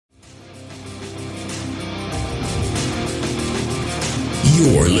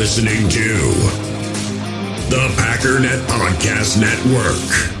You're listening to the Packernet Podcast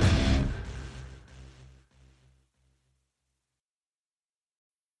Network.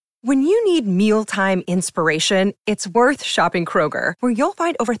 When you need mealtime inspiration, it's worth shopping Kroger, where you'll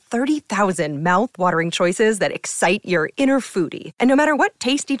find over 30,000 mouth-watering choices that excite your inner foodie. And no matter what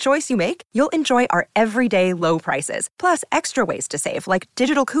tasty choice you make, you'll enjoy our everyday low prices, plus extra ways to save, like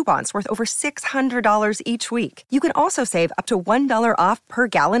digital coupons worth over $600 each week. You can also save up to $1 off per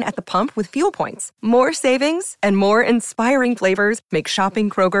gallon at the pump with fuel points. More savings and more inspiring flavors make shopping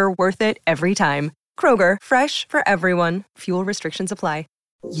Kroger worth it every time. Kroger, fresh for everyone. Fuel restrictions apply.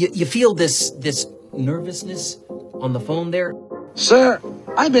 You feel this nervousness on the phone there? Sir,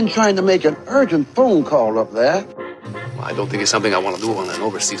 I've been trying to make an urgent phone call up there. Well, I don't think it's something I want to do on an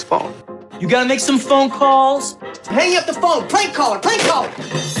overseas phone. You gotta make some phone calls. Hang up the phone. Prank caller.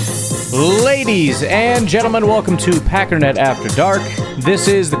 Ladies and gentlemen, welcome to Packernet After Dark. This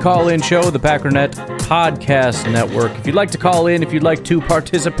is the call-in show, the Packernet Podcast Network. If you'd like to call in, if you'd like to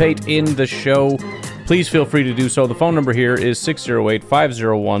participate in the show, please feel free to do so. The phone number here is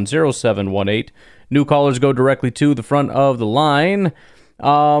 608-501-0718. New callers go directly to the front of the line.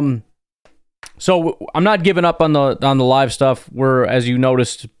 So I'm not giving up on the live stuff. We're, as you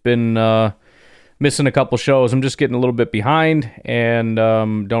noticed, been missing a couple shows. I'm just getting a little bit behind and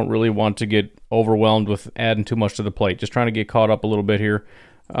don't really want to get overwhelmed with adding too much to the plate. Just trying to get caught up a little bit here.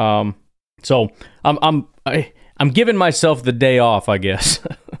 So I'm giving myself the day off, I guess.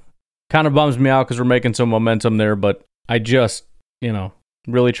 Kind of bums me out because we're making some momentum there, but I just,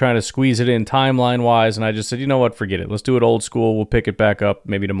 really trying to squeeze it in timeline-wise, and I just said, you know what, forget it. Let's do it old school. We'll pick it back up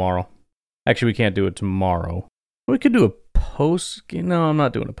maybe tomorrow. Actually, we can't do it tomorrow. We could do a post-game. No, I'm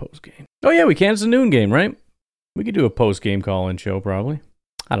not doing a post-game. Oh, yeah, we can. It's a noon game, right? We could do a post-game call-in show, probably.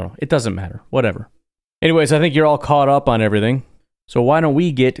 I don't know. It doesn't matter. Whatever. Anyways, I think you're all caught up on everything. So why don't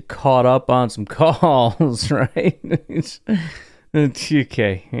we get caught up on some calls, right?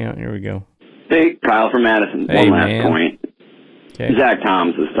 Okay, yeah, here we go. Hey, Kyle from Madison. Hey, one last man. point. Okay. Zach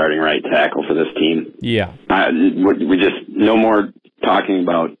Tom's the starting right tackle for this team. Yeah. We just, no more talking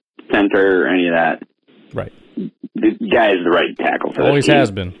about center or any of that. Right. The guy is the right tackle for this Always team.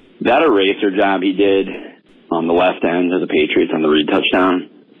 has been. That eraser job he did on the left end of the Patriots on the Reed touchdown,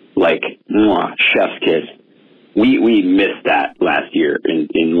 chef's kiss. We missed that last year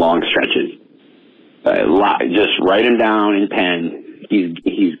in long stretches. Just write him down in pen.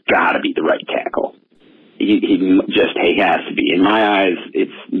 He's got to be the right tackle. He has to be. In my eyes,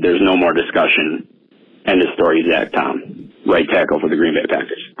 there's no more discussion. End of story. Zach Tom, right tackle for the Green Bay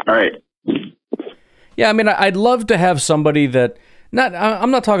Packers. All right. Yeah, I mean, I'd love to have somebody that. I'm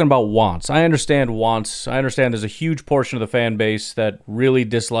not talking about wants. I understand wants. I understand there's a huge portion of the fan base that really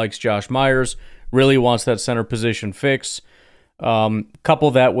dislikes Josh Myers, really wants that center position fix. Couple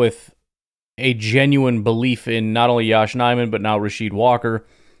that with a genuine belief in not only Yosh Nijman, but now Rasheed Walker.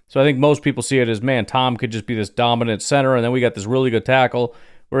 So I think most people see it as, man, Tom could just be this dominant center, and then we got this really good tackle.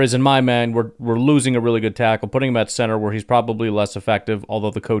 Whereas in my mind, we're losing a really good tackle, putting him at center where he's probably less effective, although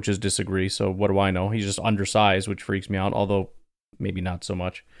the coaches disagree. So what do I know? He's just undersized, which freaks me out, although maybe not so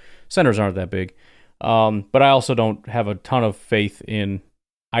much. Centers aren't that big. But I also don't have a ton of faith in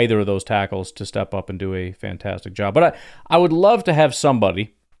either of those tackles to step up and do a fantastic job. But I would love to have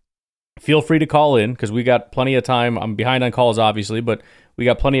somebody. Feel free to call in because we got plenty of time. I'm behind on calls, obviously, but we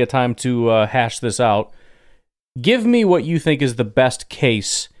got plenty of time to hash this out. Give me what you think is the best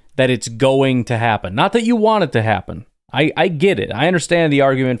case that it's going to happen. Not that you want it to happen. I get it. I understand the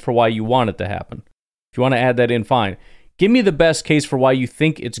argument for why you want it to happen. If you want to add that in, fine. Give me the best case for why you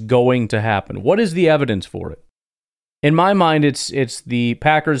think it's going to happen. What is the evidence for it? In my mind, it's the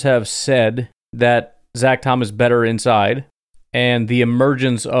Packers have said that Zach Tom is better inside, and the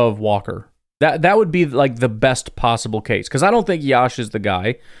emergence of Walker. That would be like the best possible case, because I don't think Yosh is the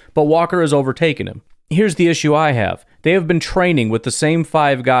guy, but Walker has overtaken him. Here's the issue I have. They have been training with the same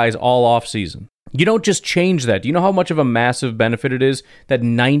 5 guys all offseason. You don't just change that. Do you know how much of a massive benefit it is that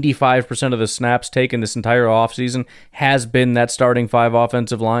 95% of the snaps taken this entire offseason has been that starting 5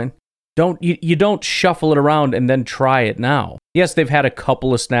 offensive line? You don't shuffle it around and then try it now. Yes, they've had a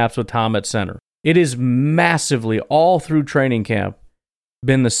couple of snaps with Tom at center. It is massively, all through training camp,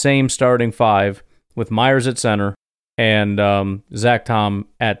 been the same starting 5 with Myers at center and Zach Tom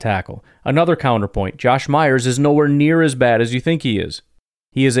at tackle. Another counterpoint, Josh Myers is nowhere near as bad as you think he is.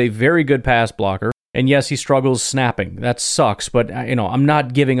 He is a very good pass blocker, and yes, he struggles snapping. That sucks, but I'm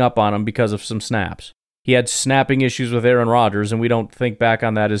not giving up on him because of some snaps. He had snapping issues with Aaron Rodgers, and we don't think back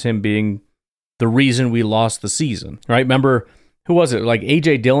on that as him being the reason we lost the season, right? Remember, who was it? Like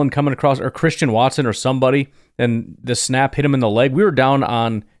A.J. Dillon coming across, or Christian Watson or somebody, and the snap hit him in the leg. We were down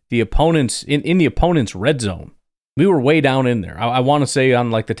on the opponent's, in the opponent's red zone. We were way down in there. I want to say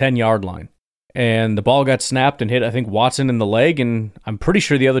on like the 10-yard line. And the ball got snapped and hit, I think, Watson in the leg, and I'm pretty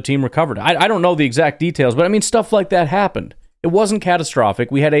sure the other team recovered. I don't know the exact details, but I mean, stuff like that happened. It wasn't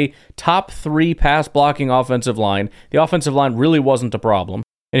catastrophic. We had a top 3 pass blocking offensive line. The offensive line really wasn't a problem.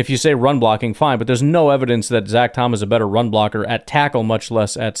 And if you say run blocking, fine, but there's no evidence that Zach Tom is a better run blocker at tackle, much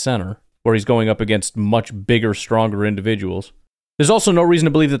less at center, where he's going up against much bigger, stronger individuals. There's also no reason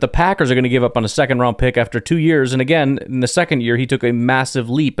to believe that the Packers are going to give up on a second-round pick after 2 years, and again, in the second year, he took a massive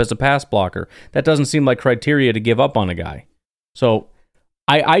leap as a pass blocker. That doesn't seem like criteria to give up on a guy. So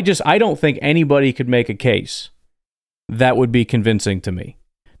I don't think anybody could make a case that would be convincing to me.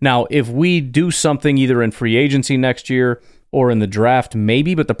 Now, if we do something either in free agency next year or in the draft,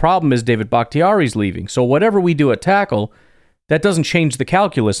 maybe, but the problem is David Bakhtiari's leaving. So whatever we do at tackle, that doesn't change the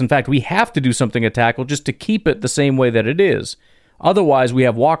calculus. In fact, we have to do something at tackle just to keep it the same way that it is. Otherwise, we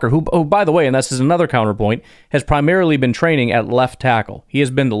have Walker, who, oh, by the way, and this is another counterpoint, has primarily been training at left tackle. He has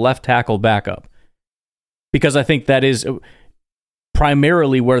been the left tackle backup. Because I think that is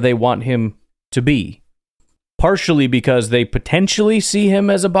primarily where they want him to be. Partially because they potentially see him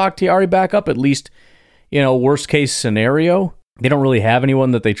as a Bakhtiari backup, at least, worst case scenario. They don't really have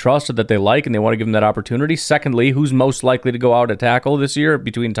anyone that they trust or that they like, and they want to give him that opportunity. Secondly, who's most likely to go out at tackle this year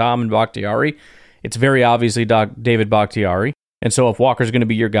between Tom and Bakhtiari? It's very obviously David Bakhtiari. And so if Walker's going to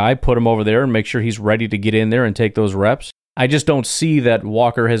be your guy, put him over there and make sure he's ready to get in there and take those reps. I just don't see that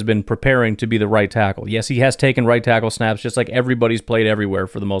Walker has been preparing to be the right tackle. Yes, he has taken right tackle snaps, just like everybody's played everywhere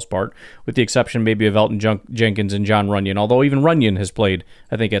for the most part, with the exception maybe of Elton Jenkins and John Runyon, although even Runyon has played,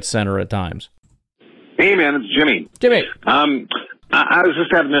 I think, at center at times. Hey, man, it's Jimmy. Jimmy. I was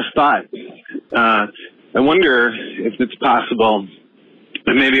just having this thought. I wonder if it's possible,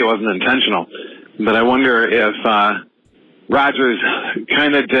 and maybe it wasn't intentional, but I wonder if Rodgers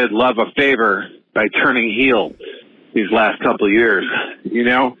kind of did Love a favor by turning heel these last couple of years,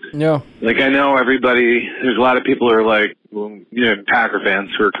 Yeah. Like, I know there's a lot of people who are like, Packer fans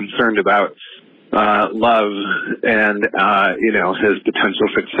who are concerned about Love and, his potential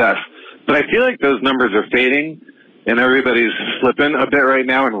success. But I feel like those numbers are fading, and everybody's flipping a bit right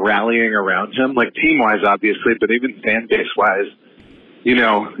now and rallying around him, like team-wise, obviously, but even fan base-wise.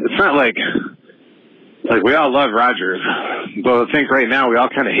 It's not like we all love Rodgers, but I think right now we all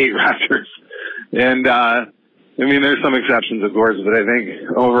kind of hate Rodgers. And, there's some exceptions, of course, but I think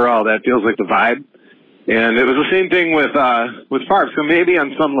overall that feels like the vibe. And it was the same thing with Favre. So maybe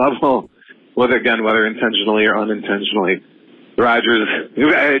on some level, whether intentionally or unintentionally, Rodgers,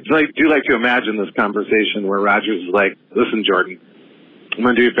 I do like to imagine this conversation where Rodgers is like, listen, Jordan, I'm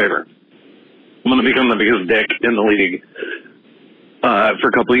going to do you a favor. I'm going to become the biggest dick in the league for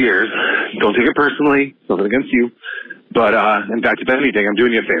a couple of years. Don't take it personally. It's nothing against you. But in fact, if anything, I'm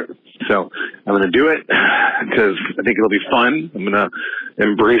doing you a favor. So I'm going to do it because I think it'll be fun. I'm going to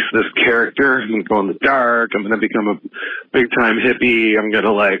embrace this character. I'm going to go in the dark. I'm going to become a big-time hippie. I'm going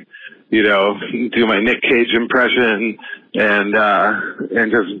to, do my Nick Cage impression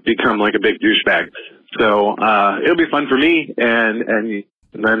and just become like a big douchebag. So it'll be fun for me, and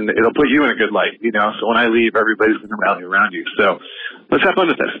then it'll put you in a good light, So when I leave, everybody's going to rally around you. So let's have fun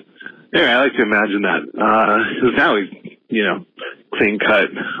with this. Anyway, I like to imagine that. Because now he's, clean cut,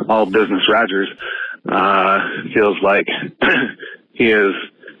 all business Rodgers. Feels like he has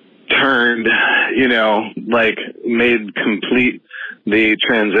turned, made complete the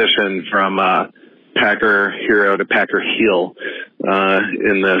transition from Packer hero to Packer heel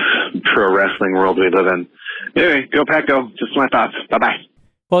in this pro wrestling world we live in. Anyway, go Pack, go. Just my thoughts. Bye-bye.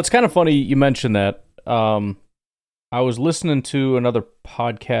 Well, it's kind of funny you mentioned that. I was listening to another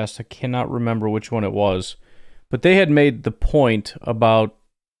podcast. I cannot remember which one it was, but they had made the point about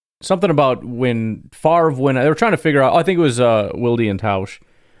something about when Favre went. They were trying to figure out. I think it was Wilde and Tausch.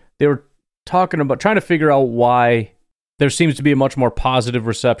 They were talking about trying to figure out why there seems to be a much more positive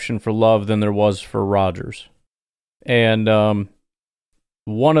reception for Love than there was for Rodgers. And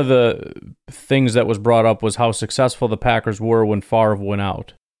one of the things that was brought up was how successful the Packers were when Favre went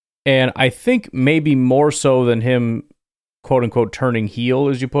out. And I think maybe more so than him, quote unquote, turning heel,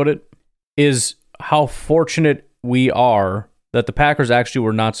 as you put it, is how fortunate we are that the Packers actually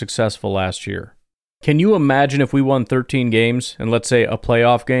were not successful last year. Can you imagine if we won 13 games and let's say a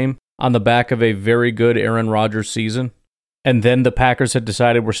playoff game on the back of a very good Aaron Rodgers season, and then the Packers had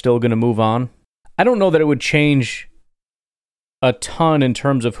decided we're still going to move on? I don't know that it would change a ton in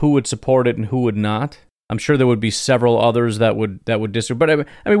terms of who would support it and who would not. I'm sure there would be several others that would disagree. But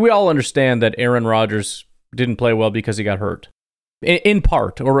I mean, we all understand that Aaron Rodgers didn't play well because he got hurt. in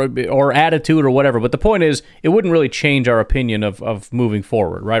part, or attitude or whatever. But the point is, it wouldn't really change our opinion of moving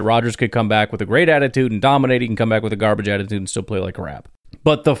forward, right? Rodgers could come back with a great attitude and dominate. He can come back with a garbage attitude and still play like crap.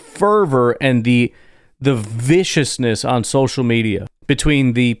 But the fervor and the viciousness on social media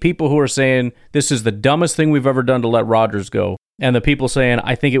between the people who are saying this is the dumbest thing we've ever done to let Rodgers go, and the people saying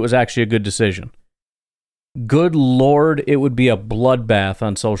I think it was actually a good decision. Good Lord, it would be a bloodbath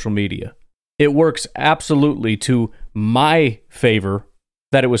on social media. It works absolutely to my favor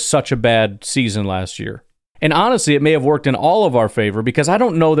that it was such a bad season last year. And honestly, it may have worked in all of our favor because I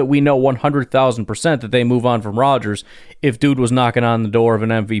don't know that we know 100,000% that they move on from Rodgers if dude was knocking on the door of an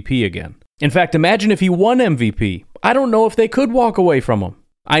MVP again. In fact, imagine if he won MVP. I don't know if they could walk away from him.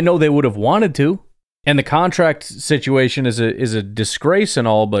 I know they would have wanted to. And the contract situation is a disgrace and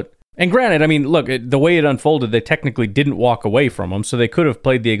all, but... And granted, I mean, look, the way it unfolded, they technically didn't walk away from him, so they could have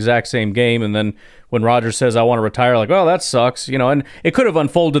played the exact same game, and then when Rodgers says, I want to retire, like, well, that sucks, and it could have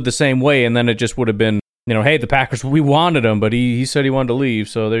unfolded the same way, and then it just would have been, hey, the Packers, we wanted him, but he said he wanted to leave,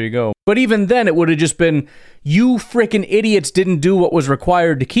 so there you go. But even then, it would have just been, you freaking idiots didn't do what was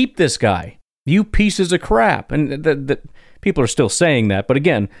required to keep this guy. You pieces of crap. And the people are still saying that, but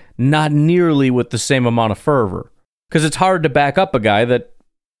again, not nearly with the same amount of fervor, because it's hard to back up a guy that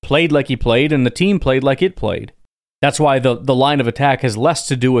played like he played, and the team played like it played. That's why the line of attack has less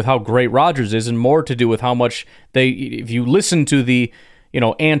to do with how great Rodgers is and more to do with how much if you listen to the,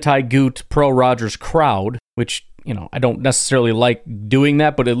 anti-Goot, pro-Rodgers crowd, which, I don't necessarily like doing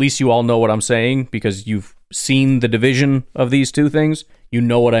that, but at least you all know what I'm saying because you've seen the division of these two things. You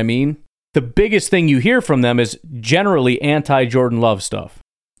know what I mean. The biggest thing you hear from them is generally anti-Jordan Love stuff.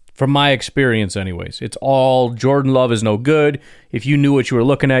 From my experience, anyways. It's all Jordan Love is no good. If you knew what you were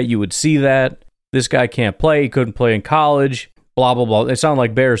looking at, you would see that. This guy can't play. He couldn't play in college. Blah, blah, blah. They sound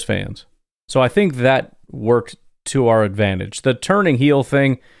like Bears fans. So I think that worked to our advantage. The turning heel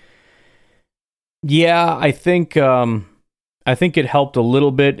thing, yeah, I think it helped a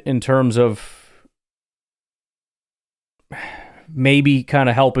little bit in terms of maybe kind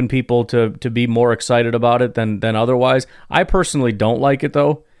of helping people to be more excited about it than otherwise. I personally don't like it,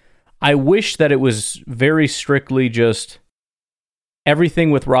 though. I wish that it was very strictly just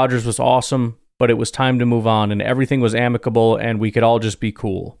everything with Rodgers was awesome, but it was time to move on, and everything was amicable, and we could all just be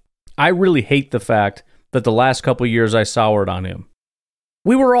cool. I really hate the fact that the last couple of years I soured on him.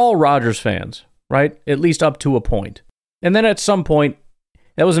 We were all Rodgers fans, right? At least up to a point. And then at some point,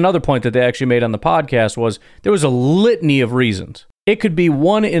 that was another point that they actually made on the podcast, was there was a litany of reasons. It could be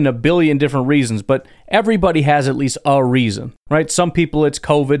one in a billion different reasons, but everybody has at least a reason, right? Some people it's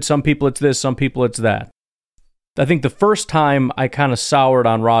COVID, some people it's this, some people it's that. I think the first time I kind of soured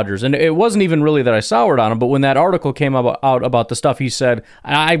on Rodgers, and it wasn't even really that I soured on him, but when that article came out about the stuff he said,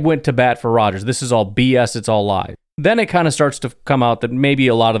 I went to bat for Rodgers. This is all BS, it's all lies. Then it kind of starts to come out that maybe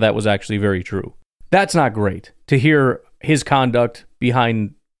a lot of that was actually very true. That's not great to hear his conduct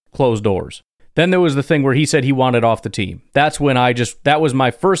behind closed doors. Then there was the thing where he said he wanted off the team. That's when that was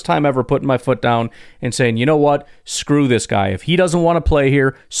my first time ever putting my foot down and saying, you know what? Screw this guy. If he doesn't want to play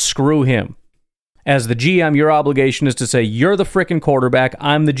here, screw him. As the GM, your obligation is to say, you're the frickin' quarterback,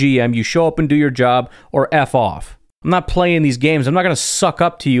 I'm the GM, you show up and do your job, or F off. I'm not playing these games. I'm not going to suck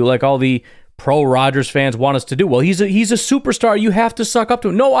up to you like all the pro-Rodgers fans want us to do. Well, he's a superstar. You have to suck up to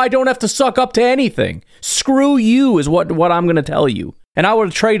him. No, I don't have to suck up to anything. Screw you is what I'm going to tell you. And I would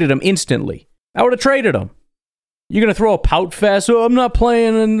have traded him instantly. I would have traded him. You're going to throw a pout fest? Oh, I'm not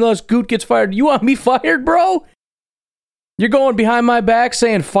playing unless Goot gets fired. You want me fired, bro? You're going behind my back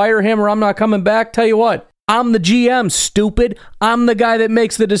saying fire him or I'm not coming back? Tell you what, I'm the GM, stupid. I'm the guy that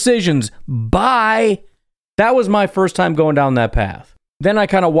makes the decisions. Bye. That was my first time going down that path. Then I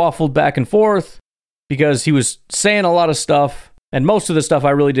kind of waffled back and forth because he was saying a lot of stuff, and most of the stuff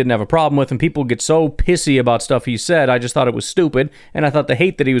I really didn't have a problem with, and people get so pissy about stuff he said, I just thought it was stupid, and I thought the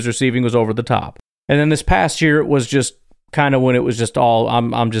hate that he was receiving was over the top. And then this past year, it was just kind of when it was just all,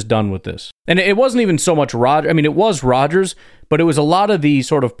 I'm just done with this. And it wasn't even so much Rodgers. I mean, it was Rodgers, but it was a lot of the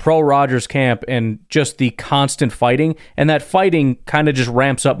sort of pro-Rodgers camp and just the constant fighting, and that fighting kind of just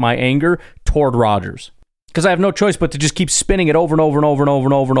ramps up my anger toward Rodgers. Because I have no choice but to just keep spinning it over and over and over and over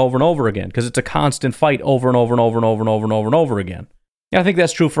and over and over and over again, because it's a constant fight over and over and over and over and over and over and over again. And I think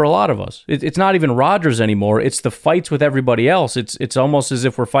that's true for a lot of us. It's not even Rodgers anymore. It's the fights with everybody else. It's almost as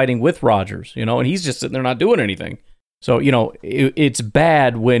if we're fighting with Rodgers, and he's just sitting there not doing anything. So, it's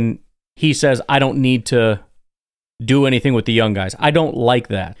bad when he says, I don't need to do anything with the young guys. I don't like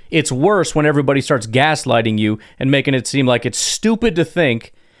that. It's worse when everybody starts gaslighting you and making it seem like it's stupid to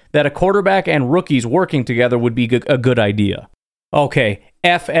think that a quarterback and rookies working together would be a good idea. Okay,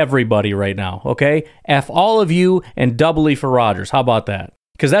 F everybody right now, okay? F all of you and doubly for Rodgers. How about that?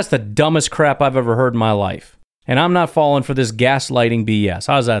 Because that's the dumbest crap I've ever heard in my life. And I'm not falling for this gaslighting BS.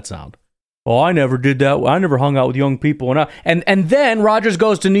 How's that sound? Oh, I never did that. I never hung out with young people. And then Rodgers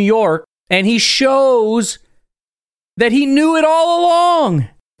goes to New York and he shows that he knew it all along.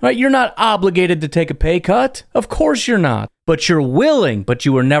 Right? You're not obligated to take a pay cut. Of course you're not. But you're willing, but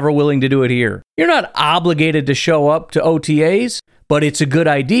you were never willing to do it here. You're not obligated to show up to OTAs, but it's a good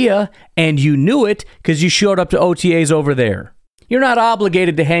idea, and you knew it because you showed up to OTAs over there. You're not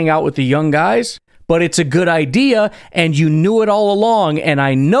obligated to hang out with the young guys, but it's a good idea, and you knew it all along, and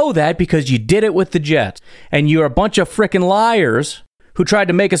I know that because you did it with the Jets. And you're a bunch of frickin' liars who tried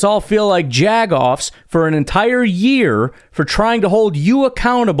to make us all feel like jagoffs for an entire year for trying to hold you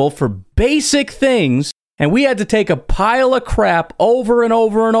accountable for basic things, and we had to take a pile of crap over and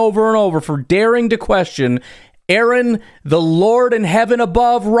over and over and over for daring to question Aaron, the Lord in heaven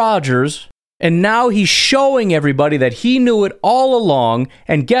above Rodgers, and now he's showing everybody that he knew it all along,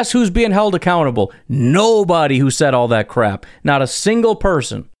 and guess who's being held accountable? Nobody who said all that crap. Not a single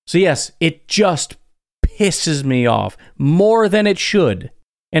person. So yes, it just pisses me off more than it should.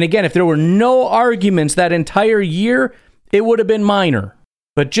 And again, if there were no arguments that entire year, it would have been minor.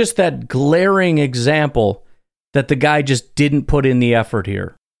 But just that glaring example that the guy just didn't put in the effort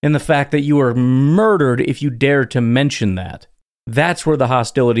here. And the fact that you were murdered if you dared to mention that. That's where the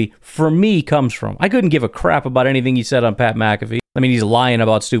hostility, for me, comes from. I couldn't give a crap about anything he said on Pat McAfee. I mean, he's lying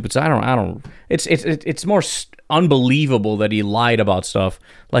about stupid stuff. I don't. It's more unbelievable that he lied about stuff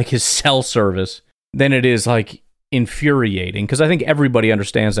like his cell service than it is like infuriating. Because I think everybody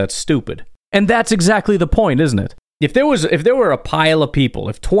understands that's stupid. And that's exactly the point, isn't it? If there were a pile of people,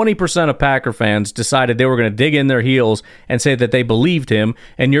 if 20% of Packer fans decided they were going to dig in their heels and say that they believed him,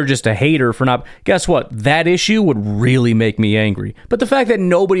 and you're just a hater for not, guess what? That issue would really make me angry. But the fact that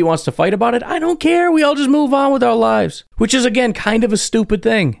nobody wants to fight about it, I don't care. We all just move on with our lives, which is, again, kind of a stupid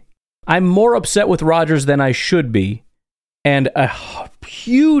thing. I'm more upset with Rodgers than I should be, and a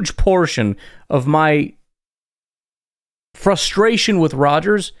huge portion of my frustration with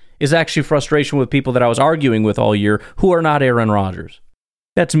Rodgers is actually frustration with people that I was arguing with all year who are not Aaron Rodgers.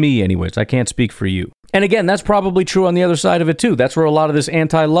 That's me anyways. I can't speak for you. And again, that's probably true on the other side of it too. That's where a lot of this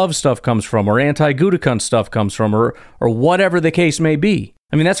anti-love stuff comes from, or anti-Gutekunst stuff comes from, or whatever the case may be.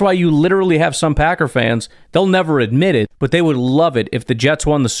 I mean, that's why you literally have some Packer fans, they'll never admit it, but they would love it if the Jets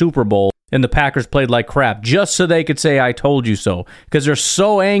won the Super Bowl and the Packers played like crap, just so they could say, I told you so. Because they're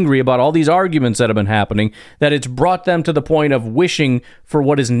so angry about all these arguments that have been happening that it's brought them to the point of wishing for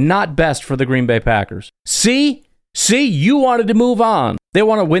what is not best for the Green Bay Packers. See, you wanted to move on. They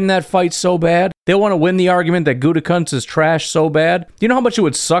want to win that fight so bad. They want to win the argument that Gutekunst is trash so bad. Do you know how much it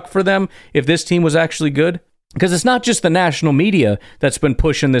would suck for them if this team was actually good? Because it's not just the national media that's been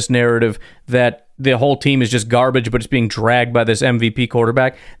pushing this narrative that the whole team is just garbage, but it's being dragged by this MVP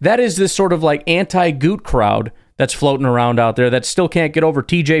quarterback. That is this sort of like anti-Goot crowd that's floating around out there that still can't get over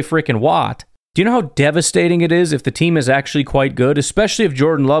TJ freaking Watt. Do you know how devastating it is if the team is actually quite good, especially if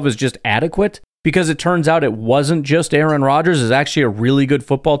Jordan Love is just adequate? Because it turns out it wasn't just Aaron Rodgers, it's actually a really good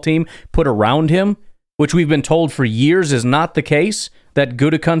football team put around him, which we've been told for years is not the case. That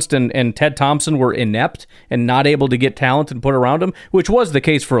Gutekunst and Ted Thompson were inept and not able to get talent and put around him, which was the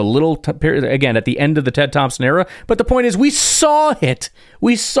case for a little period, again, at the end of the Ted Thompson era. But the point is, we saw it.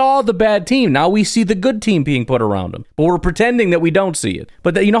 We saw the bad team. Now we see the good team being put around him. But we're pretending that we don't see it.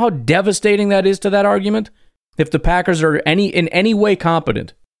 But you know how devastating that is to that argument? If the Packers are in any way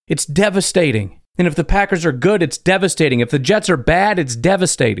competent, it's devastating. And if the Packers are good, it's devastating. If the Jets are bad, it's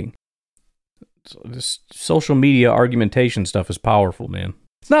devastating. So this social media argumentation stuff is powerful, man.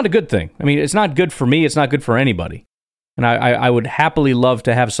 It's not a good thing. I mean, it's not good for me. It's not good for anybody. And I would happily love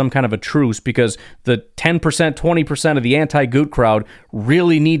to have some kind of a truce because the 10%, 20% of the anti-Goot crowd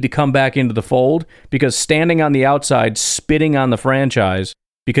really need to come back into the fold because standing on the outside, spitting on the franchise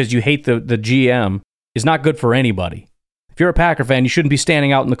because you hate the GM is not good for anybody. If you're a Packer fan, you shouldn't be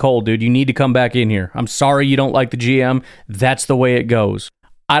standing out in the cold, dude. You need to come back in here. I'm sorry you don't like the GM. That's the way it goes.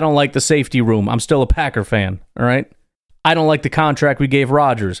 I don't like the safety room. I'm still a Packer fan, all right? I don't like the contract we gave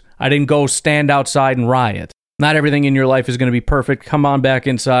Rodgers. I didn't go stand outside and riot. Not everything in your life is going to be perfect. Come on back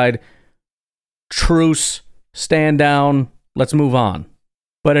inside. Truce. Stand down. Let's move on.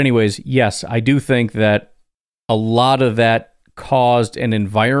 But anyways, yes, I do think that a lot of that caused an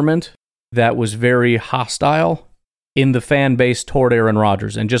environment that was very hostile in the fan base toward Aaron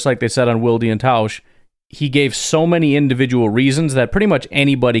Rodgers. And just like they said on Wilde and Tausch, he gave so many individual reasons that pretty much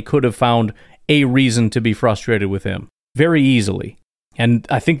anybody could have found a reason to be frustrated with him very easily. And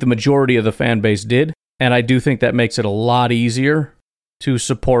I think the majority of the fan base did. And I do think that makes it a lot easier to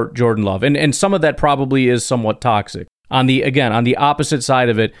support Jordan Love. And some of that probably is somewhat toxic. On the opposite side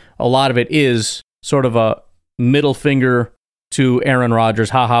of it, a lot of it is sort of a middle finger to Aaron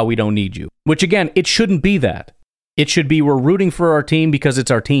Rodgers, haha, we don't need you. Which again, it shouldn't be that. It should be we're rooting for our team because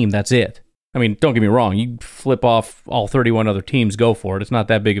it's our team, that's it. I mean, don't get me wrong, you flip off all 31 other teams, go for it. It's not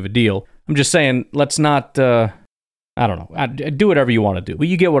that big of a deal. I'm just saying, let's not, I don't know, do whatever you want to do. But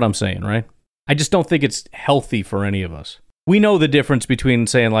you get what I'm saying, right? I just don't think it's healthy for any of us. We know the difference between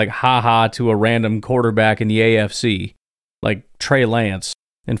saying like haha to a random quarterback in the AFC, like Trey Lance,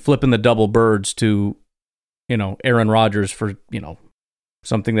 and flipping the double birds to, Aaron Rodgers for,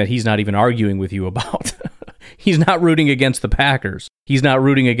 something that he's not even arguing with you about. He's not rooting against the Packers. He's not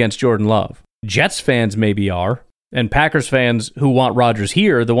rooting against Jordan Love. Jets fans maybe are, and Packers fans who want Rodgers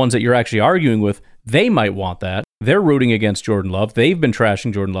here, the ones that you're actually arguing with, they might want that. They're rooting against Jordan Love. They've been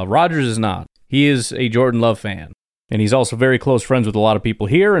trashing Jordan Love. Rodgers is not. He is a Jordan Love fan. And he's also very close friends with a lot of people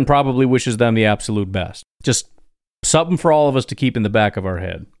here and probably wishes them the absolute best. Just something for all of us to keep in the back of our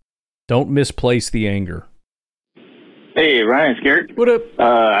head. Don't misplace the anger. Hey, Ryan, it's Garrett. What up?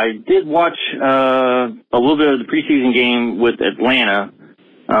 I did watch a little bit of the preseason game with Atlanta.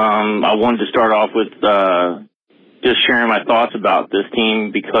 I wanted to start off with just sharing my thoughts about this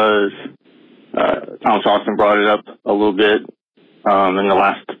team because Thomas Austin brought it up a little bit in the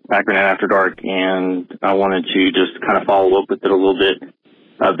last Packernet After Dark, and I wanted to just kind of follow up with it a little bit.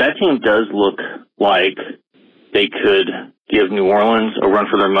 That team does look like they could give New Orleans a run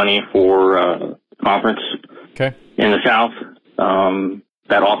for their money for conference. Okay. In the South.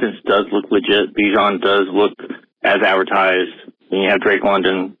 That offense does look legit. Bijan does look as advertised. Then you have Drake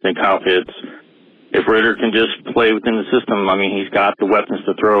London, then Kyle Pitts. If Ritter can just play within the system, I mean, he's got the weapons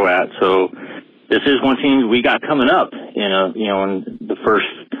to throw at. So this is one team we got coming up in the first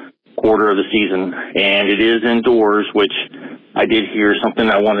quarter of the season, and it is indoors, which I did hear something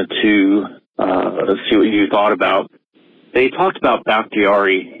I wanted to see what you thought about. They talked about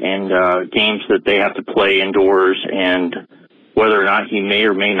Bakhtiari and games that they have to play indoors and whether or not he may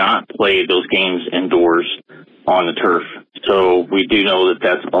or may not play those games indoors on the turf. So we do know that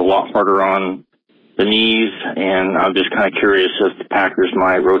that's a lot harder on the knees, and I'm just kind of curious if the Packers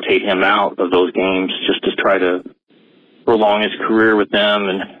might rotate him out of those games just to try to prolong his career with them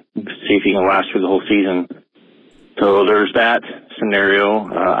and see if he can last through the whole season. So there's that scenario.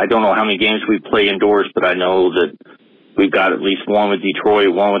 I don't know how many games we play indoors, but I know that we've got at least one with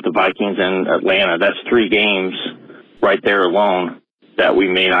Detroit, one with the Vikings, and Atlanta. That's 3 games right there alone that we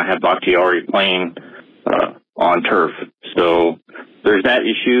may not have Bakhtiari playing on turf. So there's that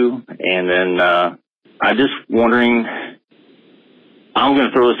issue. And then I'm just wondering, I'm going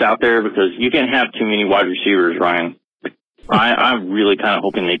to throw this out there because you can't have too many wide receivers, Ryan. I'm really kind of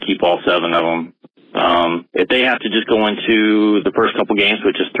hoping they keep all 7 of them. If they have to just go into the first couple games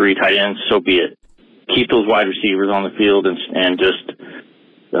with just 3 tight ends, so be it. Keep those wide receivers on the field and just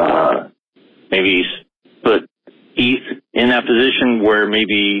maybe put Heath in that position where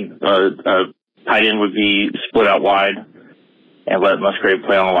maybe a tight end would be split out wide and let Musgrave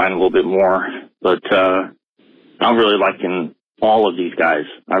play on the line a little bit more. But I'm really liking all of these guys.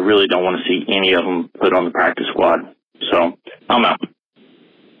 I really don't want to see any of them put on the practice squad. So I'm out.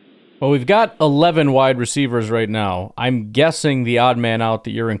 Well, we've got 11 wide receivers right now. I'm guessing the odd man out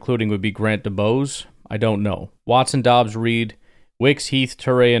that you're including would be Grant DeBose. I don't know. Watson, Dobbs, Reed, Wicks, Heath,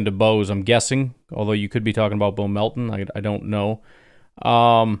 Toure, and DeBose, I'm guessing. Although you could be talking about Bo Melton. I don't know.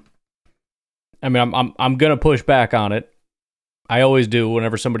 I mean, I'm going to push back on it. I always do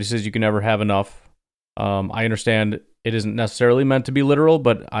whenever somebody says you can never have enough. I understand it isn't necessarily meant to be literal,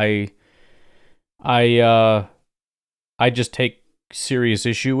 but I just take serious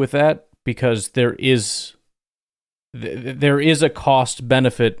issue with that because there is a cost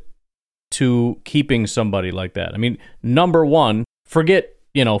benefit to keeping somebody like that. I mean, number one, forget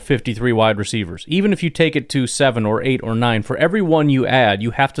 53 wide receivers. Even if you take it to 7 or 8 or 9, for every one you add,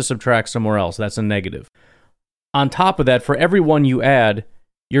 you have to subtract somewhere else. That's a negative. On top of that, for every one you add,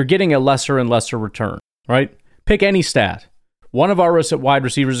 you're getting a lesser and lesser return, right? Pick any stat. One of our wide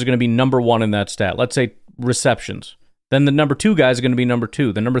receivers is going to be number 1 in that stat. Let's say receptions. Then the number 2 guy is going to be number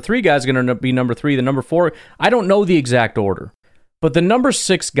 2. The number 3 guy is going to be number 3. The number 4, I don't know the exact order. But the number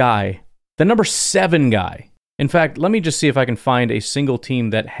 6 guy, the number 7 guy, in fact, let me just see if I can find a single team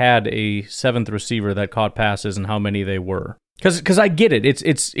that had a 7th receiver that caught passes and how many they were. Because I get it.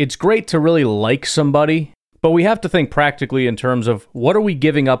 It's great to really like somebody, but we have to think practically in terms of what are we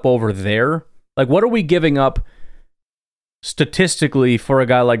giving up over there? Like, what are we giving up statistically for a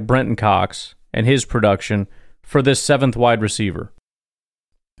guy like Brenton Cox and his production for this 7th wide receiver?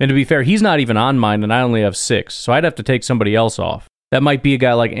 And to be fair, he's not even on mine, and I only have 6, so I'd have to take somebody else off. That might be a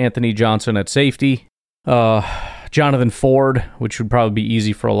guy like Anthony Johnson at safety, Jonathan Ford, which would probably be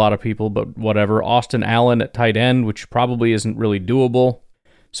easy for a lot of people, but whatever. Austin Allen at tight end, which probably isn't really doable.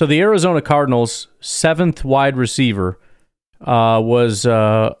 So the Arizona Cardinals' 7th wide receiver was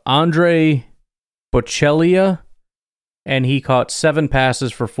Andre Bocellia, and he caught 7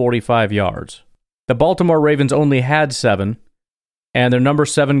 passes for 45 yards. The Baltimore Ravens only had 7, and their number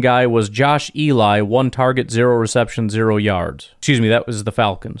 7 guy was Josh Eli, 1 target, 0 reception, 0 yards. Excuse me, that was the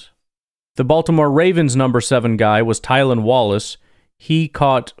Falcons. The Baltimore Ravens' number 7 guy was Tylan Wallace. He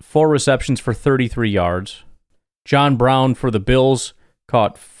caught 4 receptions for 33 yards. John Brown for the Bills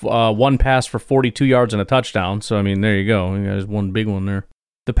caught 1 pass for 42 yards and a touchdown. So, I mean, there you go. There's one big one there.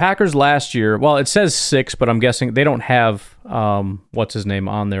 The Packers last year, well, it says 6, but I'm guessing they don't have what's his name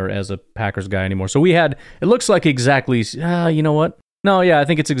on there as a Packers guy anymore. So we had, it looks like exactly, you know what? No, yeah, I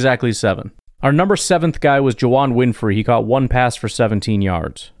think it's exactly 7. Our number 7th guy was Juwan Winfrey. He caught 1 pass for 17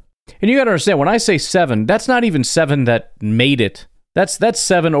 yards. And you got to understand, when I say 7, that's not even 7 that made it. That's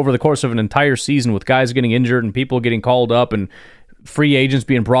 7 over the course of an entire season with guys getting injured and people getting called up and free agents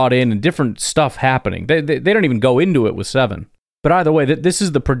being brought in and different stuff happening. They don't even go into it with 7. But either way, this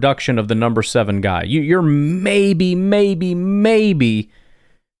is the production of the number 7 guy. You're maybe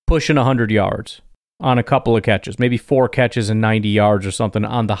pushing 100 yards on a couple of catches. Maybe 4 catches and 90 yards or something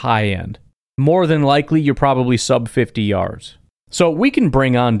on the high end. More than likely, you're probably sub 50 yards. So we can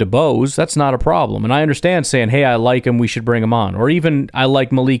bring on DeBose. That's not a problem. And I understand saying, hey, I like him, we should bring him on. Or even, I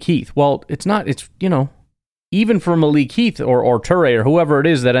like Malik Heath. Well, it's not, it's, you know, even for Malik Heath or Toure or whoever it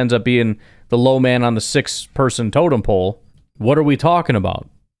is that ends up being the low man on the 6-person totem pole, what are we talking about?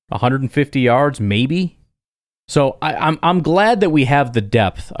 150 yards, maybe? So I'm glad that we have the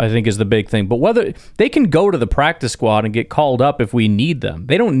depth, I think is the big thing. But whether they can go to the practice squad and get called up if we need them.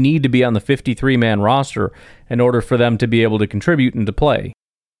 They don't need to be on the 53-man roster in order for them to be able to contribute and to play.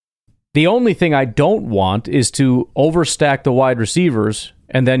 The only thing I don't want is to overstack the wide receivers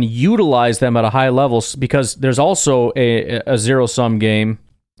and then utilize them at a high level, because there's also a zero-sum game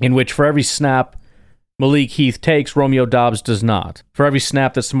in which for every snap Malik Heath takes, Romeo Doubs does not. For every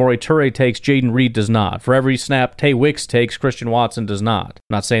snap that Samori Toure takes, Jaden Reed does not. For every snap Tay Wicks takes, Christian Watson does not.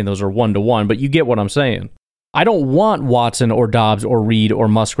 I'm not saying those are 1-to-1, but you get what I'm saying. I don't want Watson or Doubs or Reed or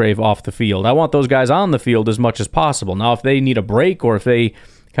Musgrave off the field. I want those guys on the field as much as possible. Now, if they need a break or if they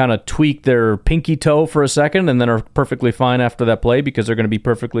kind of tweak their pinky toe for a second and then are perfectly fine after that play because they're going to be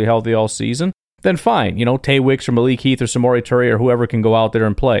perfectly healthy all season, then fine. You know, Tay Wicks or Malik Heath or Samori Toure or whoever can go out there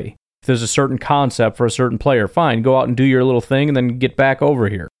and play. If there's a certain concept for a certain player, fine, go out and do your little thing and then get back over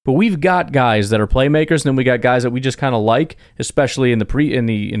here. But we've got guys that are playmakers, and then we got guys that we just kind of like, especially in the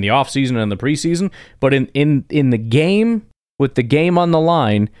offseason and in the preseason. But in the game, with the game on the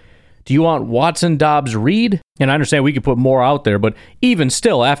line, do you want Watson, Doubs, Reed? And I understand we could put more out there, but even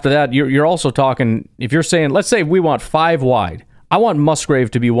still, after that, you're also talking, if you're saying, let's say we want 5 wide. I want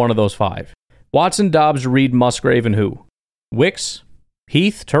Musgrave to be one of those 5. Watson, Doubs, Reed, Musgrave, and who? Wicks?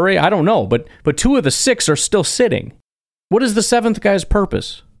 Heath, Toure, I don't know, but 2 of the 6 are still sitting. What is the 7th guy's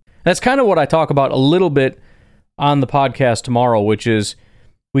purpose? That's kind of what I talk about a little bit on the podcast tomorrow, which is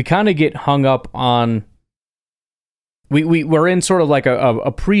we kind of get hung up on, we're in sort of like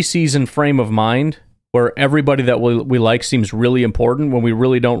a preseason frame of mind where everybody that we like seems really important when we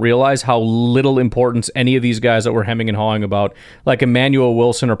really don't realize how little importance any of these guys that we're hemming and hawing about, like Emmanuel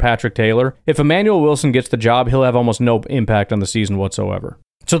Wilson or Patrick Taylor. If Emmanuel Wilson gets the job, he'll have almost no impact on the season whatsoever.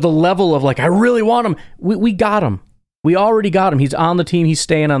 So the level of like, I really want him, we got him. We already got him. He's on the team. He's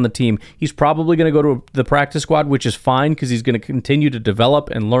staying on the team. He's probably going to go to the practice squad, which is fine because he's going to continue to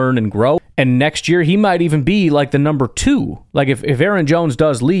develop and learn and grow. And next year, he might even be like the number 2. Like if Aaron Jones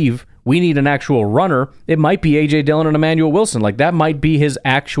does leave, we need an actual runner. It might be A.J. Dillon and Emmanuel Wilson. Like that might be his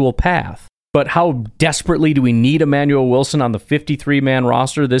actual path. But how desperately do we need Emmanuel Wilson on the 53-man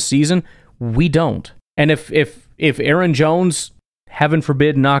roster this season? We don't. And if Aaron Jones, heaven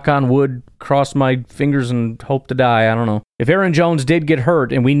forbid, knock on wood, cross my fingers and hope to die, I don't know. If Aaron Jones did get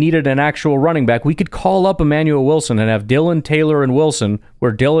hurt and we needed an actual running back, we could call up Emmanuel Wilson and have Dillon, Taylor, and Wilson,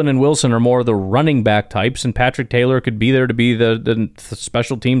 where Dillon and Wilson are more the running back types, and Patrick Taylor could be there to be the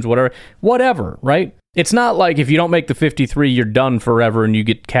special teams, whatever, right? It's not like if you don't make the 53, you're done forever and you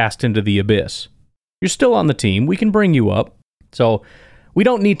get cast into the abyss. You're still on the team. We can bring you up. So we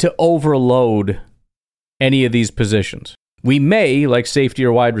don't need to overload any of these positions. We may, like safety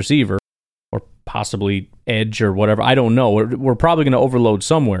or wide receiver, or possibly edge or whatever. I don't know. We're probably going to overload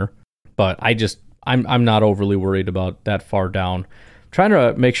somewhere, but I'm not overly worried about that far down. I'm trying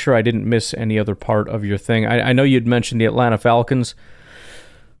to make sure I didn't miss any other part of your thing. I know you'd mentioned the Atlanta Falcons.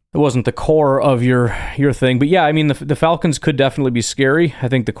 it wasn't the core of your thing. But yeah, I mean, the Falcons could definitely be scary. I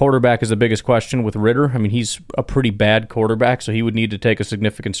think the quarterback is the biggest question with Ritter. I mean, he's a pretty bad quarterback, so he would need to take a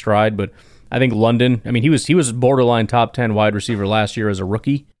significant stride. But I think London, I mean, he was borderline top 10 wide receiver last year as a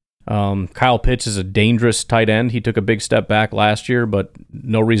rookie. Kyle Pitts is a dangerous tight end. He took a big step back last year, but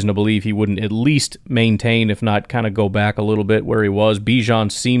no reason to believe he wouldn't at least maintain, if not kind of go back a little bit where he was.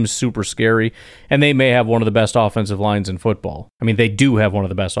 Bijan seems super scary, and they may have one of the best offensive lines in football. I mean, they do have one of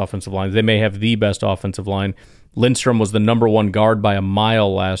the best offensive lines. They may have the best offensive line. Lindstrom was the number one guard by a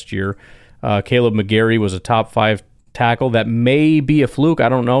mile last year. Caleb McGarry was a top 5 tackle. That may be a fluke. I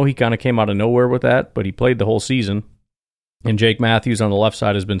don't know. He kind of came out of nowhere with that, but he played the whole season. And Jake Matthews on the left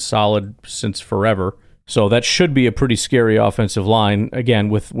side has been solid since forever. So that should be a pretty scary offensive line. Again,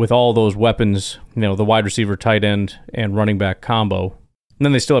 with all those weapons, the wide receiver, tight end, and running back combo. And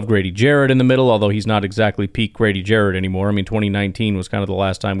then they still have Grady Jarrett in the middle, although he's not exactly peak Grady Jarrett anymore. I mean, 2019 was kind of the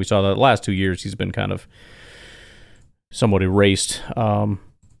last time we saw that. The last 2 years, he's been kind of somewhat erased. But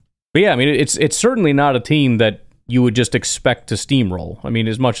yeah, I mean, it's certainly not a team that you would just expect to steamroll. I mean,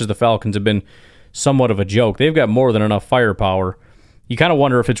 as much as the Falcons have been somewhat of a joke, they've got more than enough firepower. You kind of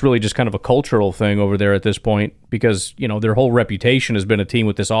wonder if it's really just kind of a cultural thing over there at this point, because their whole reputation has been a team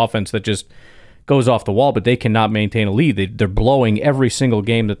with this offense that just goes off the wall, but they cannot maintain a lead. They're blowing every single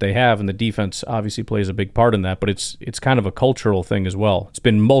game that they have, and the defense obviously plays a big part in that, but it's kind of a cultural thing as well. It's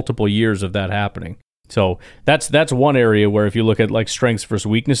been multiple years of that happening. So that's one area where if you look at like strengths versus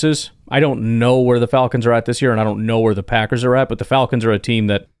weaknesses, I don't know where the Falcons are at this year, and I don't know where the Packers are at, but the Falcons are a team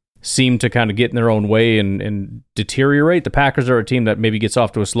that seem to kind of get in their own way and deteriorate. The Packers are a team that maybe gets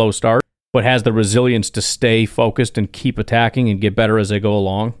off to a slow start, but has the resilience to stay focused and keep attacking and get better as they go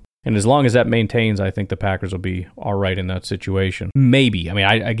along. And as long as that maintains, I think the Packers will be all right in that situation. Maybe. I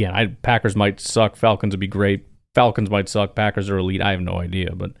mean, Packers might suck. Falcons would be great. Falcons might suck. Packers are elite. I have no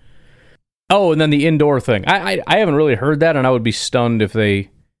idea. But and then the indoor thing. I haven't really heard that, and I would be stunned if they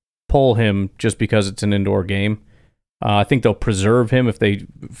pull him just because it's an indoor game. I think they'll preserve him if they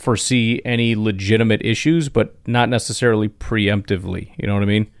foresee any legitimate issues, but not necessarily preemptively. You know what I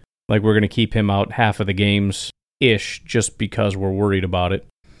mean? Like, we're going to keep him out half of the games-ish just because we're worried about it.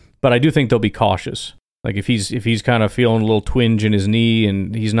 But I do think they'll be cautious. Like, if he's kind of feeling a little twinge in his knee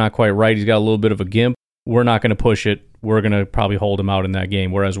and he's not quite right, he's got a little bit of a gimp, we're not going to push it. We're going to probably hold him out in that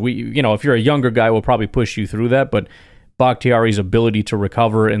game. Whereas if you're a younger guy, we'll probably push you through that, but Bakhtiari's ability to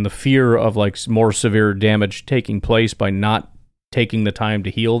recover and the fear of like more severe damage taking place by not taking the time to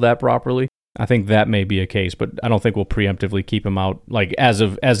heal that properly, I think that may be a case, but I don't think we'll preemptively keep him out like as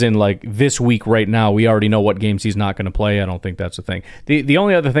in like this week right now. We already know what games he's not going to play. I don't think that's a thing. The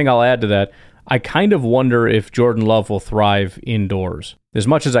only other thing I'll add to that, I kind of wonder if Jordan Love will thrive indoors. As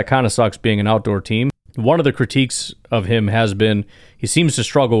much as that kind of sucks being an outdoor team, one of the critiques of him has been he seems to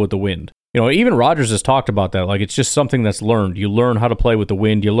struggle with the wind. Even Rodgers has talked about that. Like, it's just something that's learned. You learn how to play with the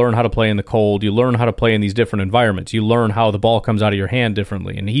wind. You learn how to play in the cold. You learn how to play in these different environments. You learn how the ball comes out of your hand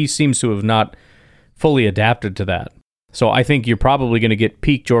differently. And he seems to have not fully adapted to that. So I think you're probably going to get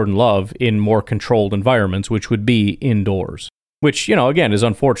peak Jordan Love in more controlled environments, which would be indoors. Which, again, is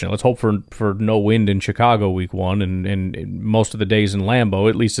unfortunate. Let's hope for no wind in Chicago week 1 and most of the days in Lambeau,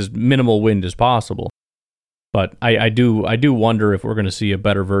 at least as minimal wind as possible. But I do wonder if we're going to see a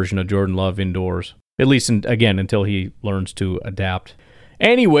better version of Jordan Love indoors, at least, again, until he learns to adapt.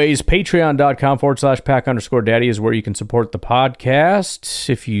 Anyways, patreon.com/pack_daddy is where you can support the podcast,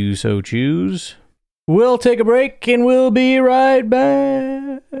 if you so choose. We'll take a break, and we'll be right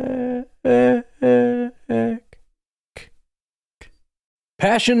back.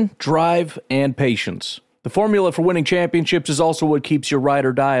 Passion, drive, and patience. The formula for winning championships is also what keeps your ride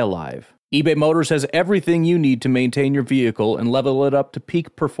or die alive. eBay Motors has everything you need to maintain your vehicle and level it up to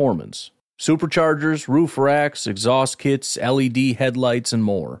peak performance. Superchargers, roof racks, exhaust kits, LED headlights, and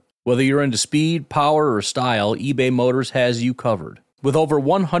more. Whether you're into speed, power, or style, eBay Motors has you covered. With over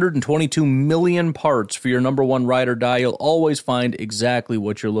 122 million parts for your number one ride or die, you'll always find exactly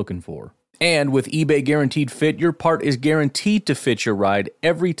what you're looking for. And with eBay Guaranteed Fit, your part is guaranteed to fit your ride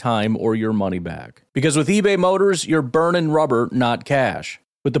every time or your money back. Because with eBay Motors, you're burning rubber, not cash.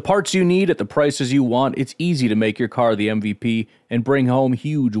 With the parts you need at the prices you want, it's easy to make your car the MVP and bring home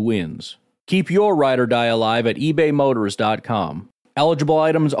huge wins. Keep your ride or die alive at ebaymotors.com. Eligible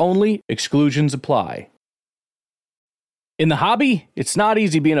items only, exclusions apply. In the hobby, it's not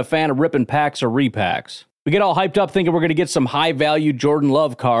easy being a fan of ripping packs or repacks. We get all hyped up thinking we're going to get some high-value Jordan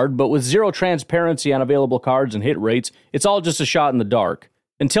Love card, but with zero transparency on available cards and hit rates, it's all just a shot in the dark.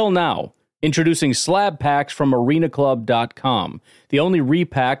 Until now. Introducing slab packs from arenaclub.com, the only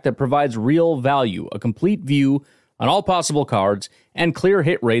repack that provides real value, a complete view on all possible cards and clear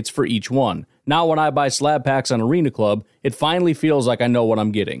hit rates for each one. Now when I buy slab packs on Arena Club, it finally feels like I know what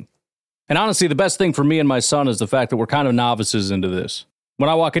I'm getting. And honestly, the best thing for me and my son is the fact that we're kind of novices into this. When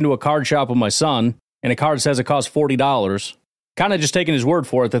I walk into a card shop with my son, and a card says it costs $40, kind of just taking his word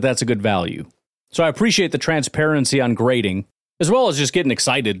for it that that's a good value. So I appreciate the transparency on grading, as well as just getting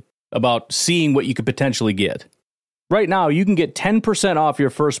excited about seeing what you could potentially get. Right now, you can get 10% off your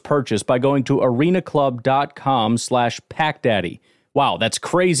first purchase by going to arenaclub.com/packdaddy. Wow, that's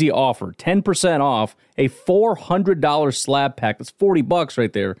crazy offer. 10% off a $400 slab pack. That's $40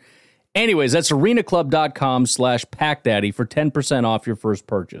 right there. Anyways, that's arenaclub.com/packdaddy for 10% off your first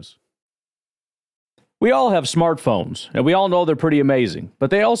purchase. We all have smartphones, and we all know they're pretty amazing, but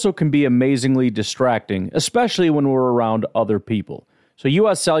they also can be amazingly distracting, especially when we're around other people. So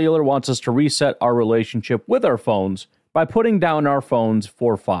US Cellular wants us to reset our relationship with our phones by putting down our phones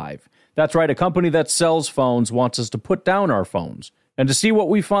for $5. That's right, a company that sells phones wants us to put down our phones. And to see what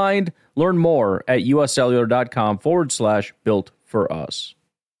we find, learn more at uscellular.com/built for us.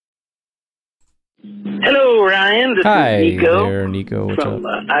 Hello, Ryan. This Hi is Nico. there, Nico. What's from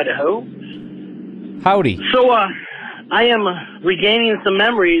up? Idaho. Howdy. So, I am regaining some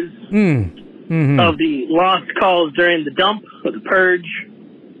memories of the lost calls during the dump or the purge.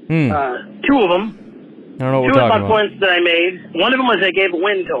 Two of them. I don't know what we're Two of talking my about. points that I made. One of them was I gave a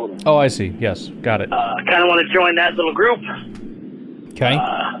win total. Oh, I see. Yes, got it. Kind of want to join that little group. Okay.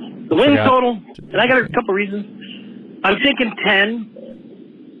 The win total, and I got a couple reasons. I'm thinking 10.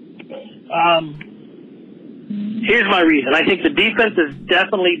 Here's my reason. I think the defense is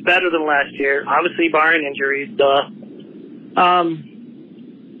definitely better than last year, obviously barring injuries.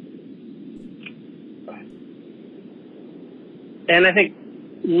 And I think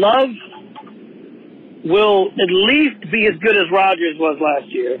Love will at least be as good as Rodgers was last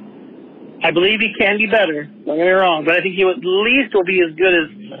year. I believe he can be better. Don't get me wrong, but I think he at least will be as good as,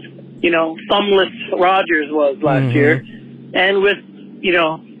 thumbless Rodgers was last year. And with,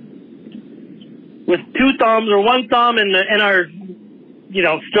 with two thumbs or one thumb in our,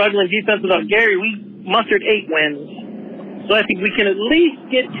 struggling defense without Gary, we mustered 8 wins. So I think we can at least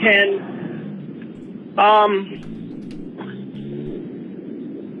get 10.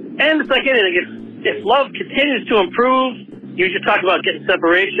 And it's like anything. If Love continues to improve, you should talk about getting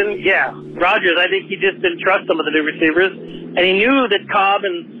separation. Yeah, Rodgers, I think he just didn't trust some of the new receivers. And he knew that Cobb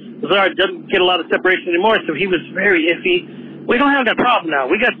and Lazard doesn't get a lot of separation anymore, so he was very iffy. We don't have that problem now.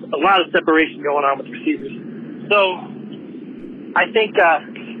 We got a lot of separation going on with receivers. So I think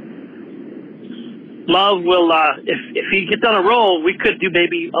Love will, if he gets on a roll, we could do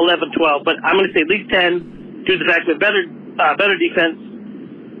maybe 11, 12. But I'm going to say at least 10 due to the fact we have better defense.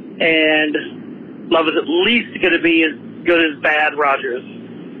 And Love is at least going to be as good as bad Rodgers.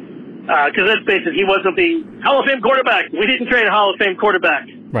 Because let's face it, he wasn't the Hall of Fame quarterback. We didn't trade a Hall of Fame quarterback.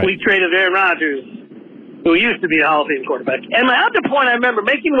 Right. We traded Aaron Rodgers, who used to be a Hall of Fame quarterback. And my other point I remember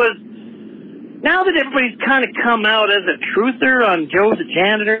making was, now that everybody's kind of come out as a truther on Joe the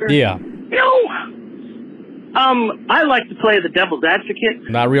janitor. Yeah. I like to play the devil's advocate.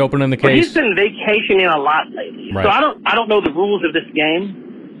 Not reopening the case. But he's been vacationing a lot lately. Right. So I don't know the rules of this game.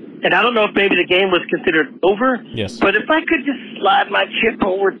 And I don't know if maybe the game was considered over. Yes. But if I could just slide my chip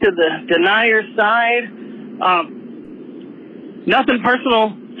over to the denier side, nothing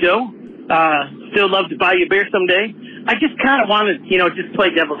personal, Joe. Still love to buy you a beer someday. I just kind of want to, just play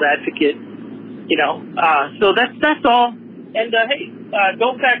devil's advocate, So that's all. And, hey,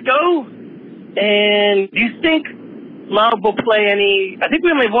 go Pack Go. And do you think Love will play any? I think we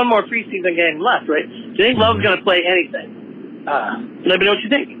only have one more preseason game left, right? Do you think Love's going to play anything? Let me know what you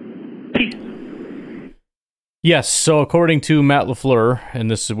think. Peace. Yes, so according to Matt LaFleur, and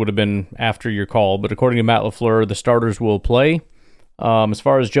this would have been after your call, but according to Matt LaFleur, the starters will play. As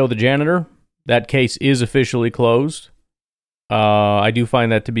far as Joe the janitor, that case is officially closed. I do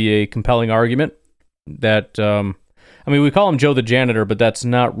find that to be a compelling argument. That we call him Joe the janitor, but that's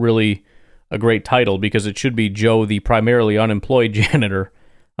not really a great title because it should be Joe the primarily unemployed janitor.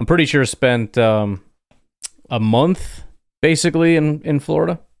 I'm pretty sure spent a month basically in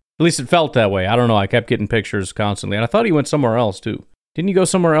Florida. At least it felt that way. I don't know. I kept getting pictures constantly, and I thought he went somewhere else too. Didn't you go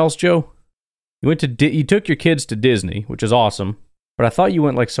somewhere else, Joe? You took your kids to Disney, which is awesome, but I thought you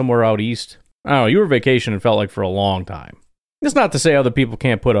went like somewhere out east. I don't know. You were vacationing, it felt like, for a long time. It's not to say other people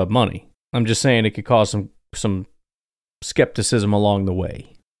can't put up money. I'm just saying it could cause some skepticism along the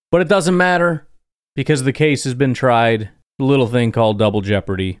way. But it doesn't matter because the case has been tried. A little thing called double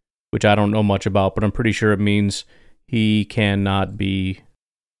jeopardy, which I don't know much about, but I'm pretty sure it means he cannot be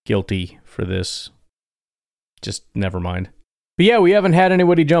guilty for this. Just never mind. But yeah, we haven't had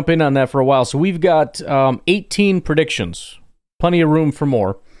anybody jump in on that for a while. So we've got 18 predictions. Plenty of room for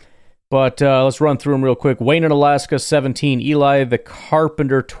more. But let's run through them real quick. Wayne in Alaska, 17. Eli the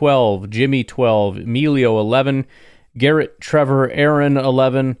Carpenter, 12. Jimmy, 12. Emilio, 11. Garrett, Trevor, Aaron,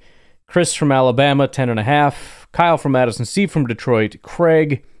 11. Chris from Alabama, 10.5. Kyle from Madison, Steve from Detroit,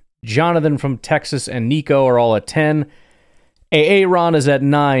 Craig, Jonathan from Texas, and Nico are all at 10. Aaron is at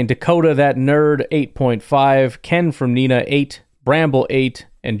 9. Dakota, that nerd, 8.5. Ken from Neenah, 8. Bramble, 8.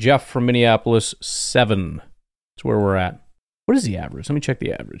 And Jeff from Minneapolis, 7. That's where we're at. What is the average? Let me check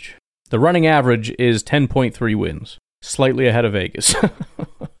the average. The running average is 10.3 wins. Slightly ahead of Vegas.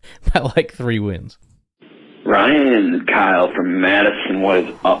 By like 3 wins. Ryan, Kyle from Madison, what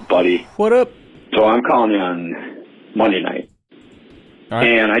is up, buddy? What up? So I'm calling you on Monday night. All right.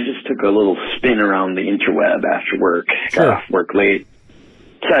 And I just took a little spin around the interweb after work. Sure. Got off work late.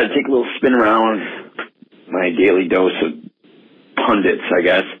 Decided to take a little spin around my daily dose of pundits, I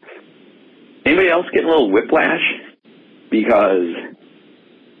guess. Anybody else getting a little whiplash? Because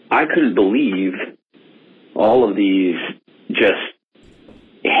I couldn't believe all of these just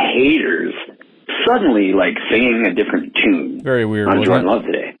haters suddenly like singing a different tune. Very weird. On Jordan Love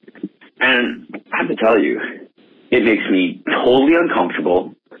today. And I have to tell you, it makes me totally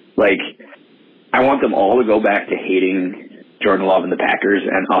uncomfortable. Like, I want them all to go back to hating Jordan Love and the Packers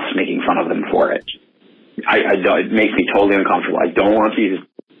and us making fun of them for it. It makes me totally uncomfortable. I don't want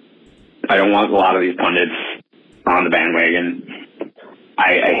a lot of these pundits on the bandwagon.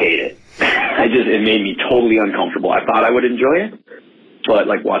 I hate it. It made me totally uncomfortable. I thought I would enjoy it, but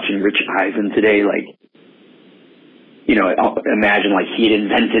like watching Rich Eisen today, like, you know, imagine like he'd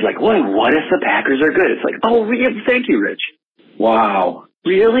invented like, what if the Packers are good? It's like, oh, thank you, Rich. Wow.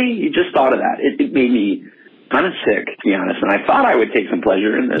 Really? You just thought of that. It made me kind of sick, to be honest. And I thought I would take some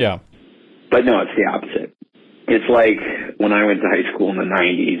pleasure in this. Yeah. But no, it's the opposite. It's like when I went to high school in the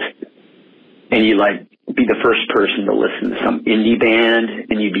 90s and you like be the first person to listen to some indie band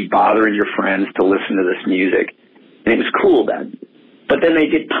and you'd be bothering your friends to listen to this music. And it was cool then. But then they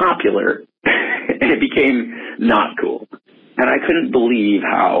get popular and it became not cool. And I couldn't believe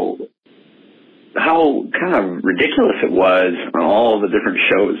how kind of ridiculous it was on all the different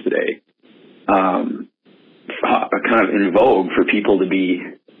shows today. Kind of in vogue for people to be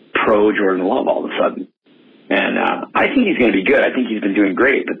pro Jordan Love all of a sudden. And I think he's going to be good. I think he's been doing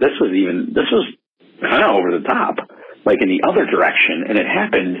great. But this was kind of over the top, like in the other direction. And it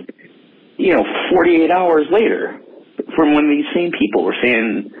happened, 48 hours later from when these same people were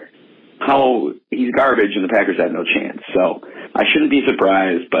saying how he's garbage and the Packers had no chance. So I shouldn't be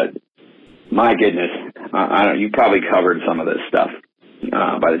surprised, but my goodness, you probably covered some of this stuff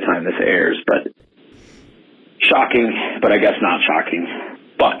by the time this airs, but shocking, but I guess not shocking.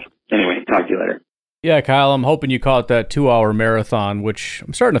 But anyway, talk to you later. Yeah, Kyle, I'm hoping you caught that 2-hour marathon, which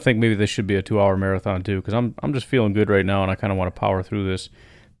I'm starting to think maybe this should be a 2-hour marathon too, because I'm just feeling good right now and I kind of want to power through this.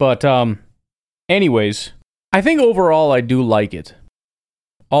 But anyways, I think overall I do like it.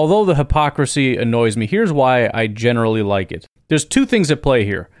 Although the hypocrisy annoys me, here's why I generally like it. There's two things at play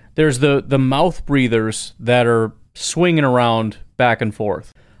here. There's the mouth breathers that are swinging around back and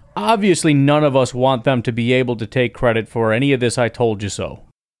forth. Obviously, none of us want them to be able to take credit for any of this I told you so.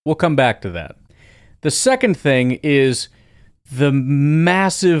 We'll come back to that. The second thing is the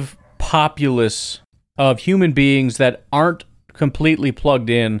massive populace of human beings that aren't completely plugged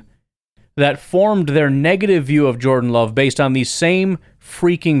in, that formed their negative view of Jordan Love based on these same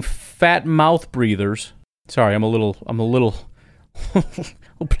freaking fat mouth breathers. Sorry, I'm a little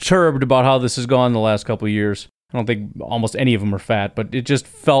perturbed about how this has gone the last couple of years. I don't think almost any of them are fat, but it just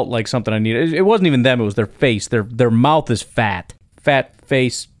felt like something I needed. It wasn't even them, it was their face. Their mouth is fat. Fat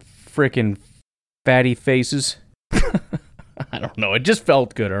face, frickin' fatty faces. I don't know. It just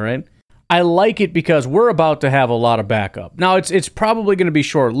felt good, all right? I like it because we're about to have a lot of backup. Now, it's probably going to be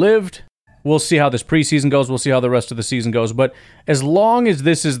short-lived. We'll see how this preseason goes. We'll see how the rest of the season goes. But as long as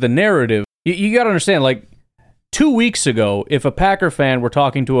this is the narrative, you got to understand, like, 2 weeks ago, if a Packer fan were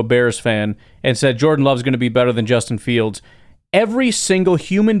talking to a Bears fan and said Jordan Love's going to be better than Justin Fields, every single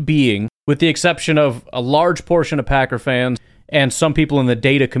human being, with the exception of a large portion of Packer fans and some people in the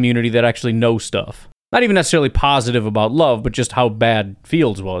data community that actually know stuff, not even necessarily positive about Love, but just how bad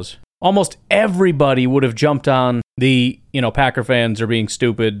Fields was, almost everybody would have jumped on the, Packer fans are being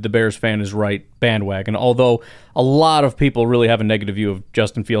stupid, the Bears fan is right bandwagon, although a lot of people really have a negative view of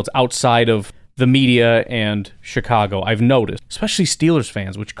Justin Fields outside of the media and Chicago, I've noticed, especially Steelers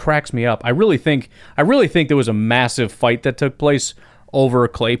fans, which cracks me up. I really think there was a massive fight that took place over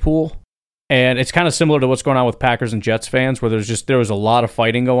Claypool, and it's kind of similar to what's going on with Packers and Jets fans, where there was a lot of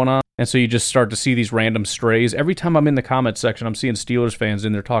fighting going on, And so you just start to see these random strays. Every time I'm in the comment section, I'm seeing Steelers fans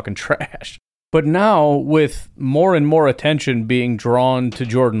in there talking trash. But now, with more and more attention being drawn to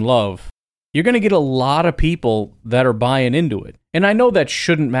Jordan Love, you're going to get a lot of people that are buying into it. And I know that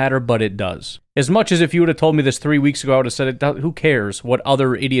shouldn't matter, but it does. As much as if you would have told me this 3 weeks ago, I would have said, who cares what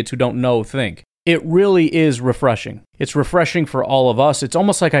other idiots who don't know think? It really is refreshing. It's refreshing for all of us. It's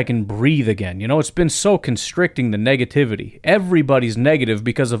almost like I can breathe again. You know, it's been so constricting, the negativity. Everybody's negative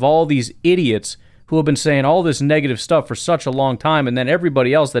because of all these idiots who have been saying all this negative stuff for such a long time, and then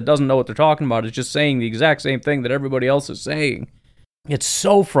everybody else that doesn't know what they're talking about is just saying the exact same thing that everybody else is saying. It's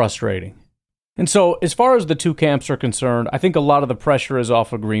so frustrating. And so, as far as the two camps are concerned, I think a lot of the pressure is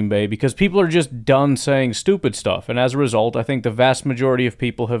off of Green Bay because people are just done saying stupid stuff. And as a result, I think the vast majority of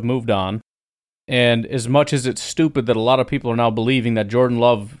people have moved on. And as much as it's stupid that a lot of people are now believing that Jordan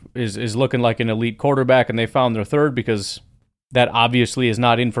Love is looking like an elite quarterback and they found their third because that obviously is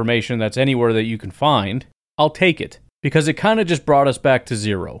not information that's anywhere that you can find, I'll take it. Because it kind of just brought us back to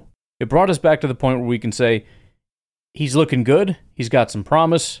zero. It brought us back to the point where we can say, he's looking good, he's got some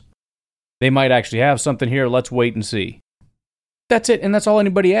promise, they might actually have something here, let's wait and see. That's it, and that's all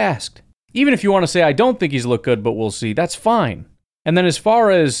anybody asked. Even if you want to say, I don't think he's looked good, but we'll see, that's fine. And then as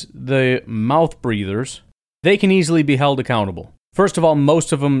far as the mouth breathers, they can easily be held accountable. First of all,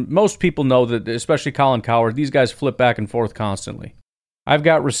 most people know that, especially Colin Cowherd, these guys flip back and forth constantly. I've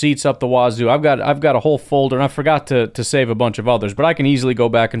got receipts up the wazoo. I've got a whole folder, and I forgot to save a bunch of others, but I can easily go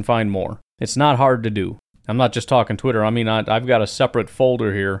back and find more. It's not hard to do. I'm not just talking Twitter. I mean, I've got a separate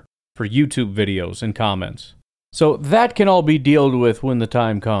folder here for YouTube videos and comments. So that can all be dealt with when the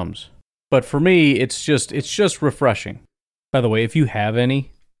time comes. But for me, it's just refreshing. By the way, if you have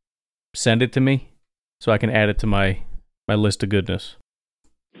any, send it to me so I can add it to my list of goodness.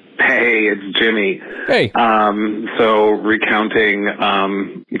 Hey, it's Jimmy. Hey. So recounting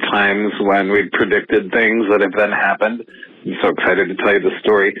times when we predicted things that have then happened. I'm so excited to tell you the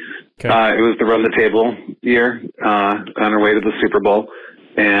story. Okay. It was the Run the Table year on our way to the Super Bowl.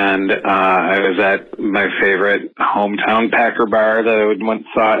 And I was at my favorite hometown Packer bar that I went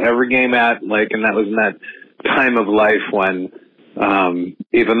saw every game at, and that was in that time of life when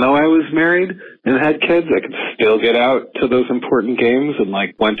even though I was married and had kids, I could still get out to those important games and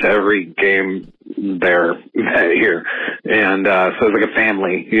went to every game there that year. And so it was like a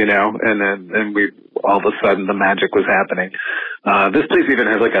family, and we all of a sudden the magic was happening. This place even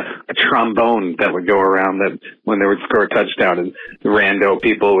has a trombone that would go around that when they would score a touchdown and the rando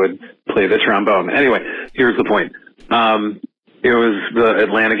people would play the trombone. Anyway, here's the point. It was the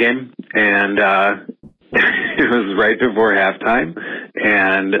Atlanta game, and it was right before halftime,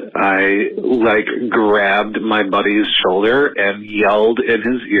 and I grabbed my buddy's shoulder and yelled in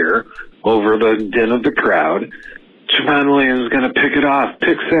his ear over the din of the crowd, Javon Williams is going to pick it off.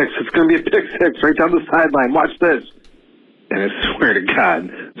 Pick six. It's going to be a pick six right down the sideline. Watch this. And I swear to God,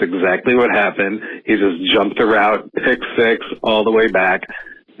 that's exactly what happened. He just jumped the route, pick six, all the way back,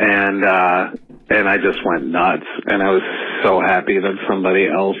 and I just went nuts. And I was so happy that somebody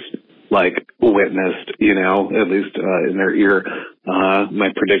else witnessed, at least in their ear, my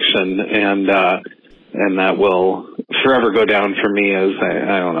prediction, and that will forever go down for me as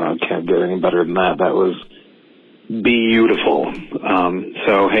I don't know, I can't do anything better than that. That was beautiful.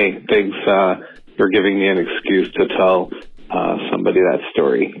 So hey, thanks for giving me an excuse to tell somebody that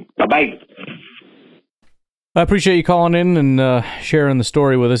story. Bye-bye. I appreciate you calling in and sharing the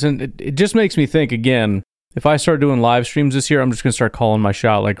story with us. And it just makes me think, again, if I start doing live streams this year, I'm just going to start calling my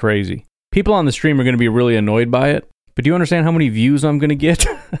shot like crazy. People on the stream are going to be really annoyed by it. But do you understand how many views I'm going to get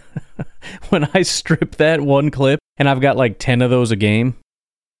when I strip that one clip and I've got 10 of those a game?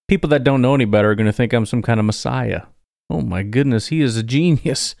 People that don't know any better are going to think I'm some kind of messiah. Oh my goodness, he is a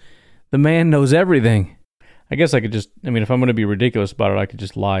genius. The man knows everything. I guess I could just, if I'm going to be ridiculous about it, I could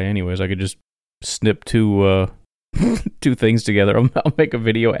just lie anyways. I could just snip two things together. I'll make a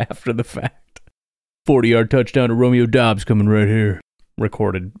video after the fact. 40-yard touchdown to Romeo Doubs coming right here.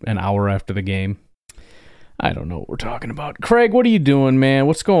 Recorded an hour after the game. I don't know what we're talking about. Craig, what are you doing, man?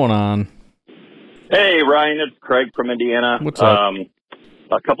 What's going on? Hey, Ryan, it's Craig from Indiana. What's up?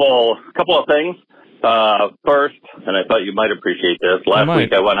 A couple of things. First, and I thought you might appreciate this. Last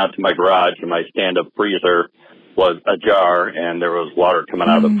week I went out to my garage and my stand-up freezer was ajar and there was water coming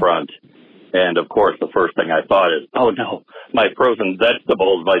out of the front. And, of course, the first thing I thought is, oh, no, my frozen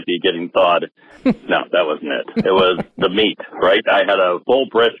vegetables might be getting thawed. No, that wasn't it. It was the meat, right? I had a full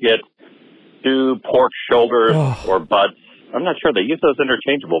brisket, 2 pork shoulders or butts. I'm not sure. They use those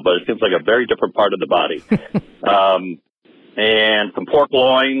interchangeable, but it seems like a very different part of the body. And some pork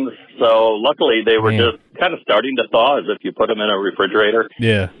loins. So, luckily, they were just kind of starting to thaw as if you put them in a refrigerator.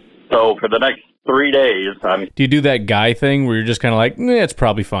 Yeah. So for the next 3 days, do you do that guy thing where you're just kind of like, it's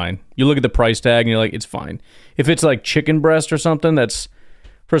probably fine? You look at the price tag and you're like, it's fine. If it's like chicken breast or something, that's,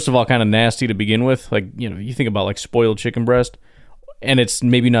 first of all, kind of nasty to begin with. Like, you think about like spoiled chicken breast, and it's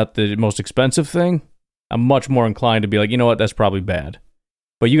maybe not the most expensive thing. I'm much more inclined to be like, you know what, that's probably bad.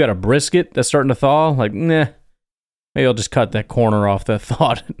 But you got a brisket that's starting to thaw, like, maybe I'll just cut that corner off that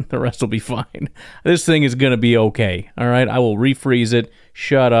thought. The rest will be fine. This thing is going to be okay. All right, I will refreeze it.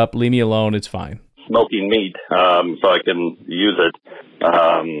 Shut up. Leave me alone. It's fine. Smoking meat, so I can use it.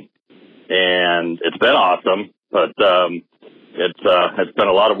 And it's been awesome, but it's been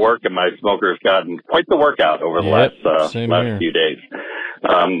a lot of work, and my smoker's gotten quite the workout over the last few days.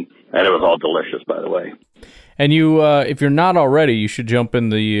 And it was all delicious, by the way. And you, if you're not already, you should jump in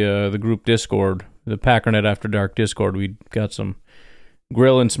the group Discord, the Packernet After Dark Discord. We got some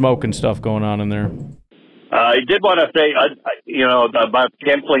grill and smoke and stuff going on in there. I did want to say, about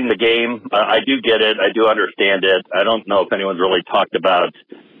canceling the game. I do get it. I do understand it. I don't know if anyone's really talked about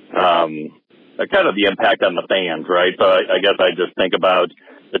kind of the impact on the fans, right? So I guess I just think about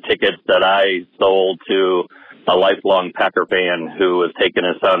the tickets that I sold to a lifelong Packer fan who was taking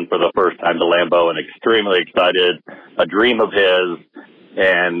his son for the first time to Lambeau and extremely excited, a dream of his,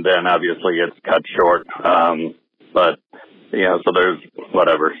 and then obviously it's cut short. But, so there's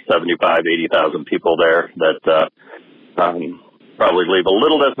 75, 80,000 people there that probably leave a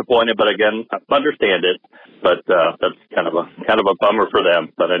little disappointed, but again, I understand it. But that's kind of a bummer for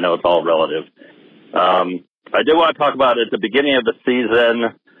them, but I know it's all relative. I did want to talk about at the beginning of the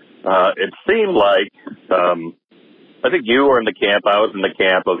season, it seemed like, I think you were in the camp, I was in the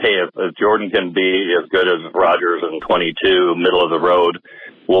camp of, hey, if Jordan can be as good as Rodgers in 22, middle of the road,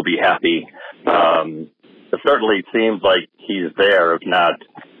 we'll be happy. It certainly seems like he's there, if not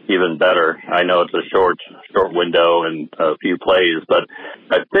even better. I know it's a short window and a few plays, but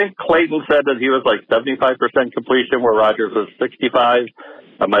I think Clayton said that he was like 75% completion where Rodgers was 65.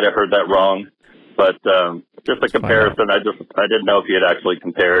 I might have heard that wrong, but just a comparison. I didn't know if he had actually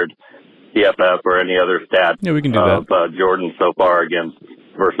compared PFF or any other stats. Yeah, we can do that. Jordan so far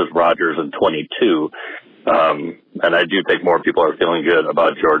versus Rodgers in 22. And I do think more people are feeling good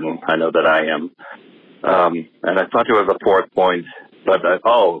about Jordan. I know that I am. And I thought there was a fourth point, but I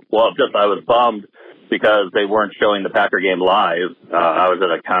was bummed because they weren't showing the Packer game live. I was at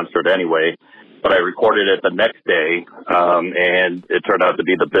a concert anyway, but I recorded it the next day, and it turned out to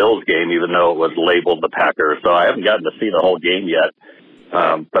be the Bills game, even though it was labeled the Packers. So I haven't gotten to see the whole game yet,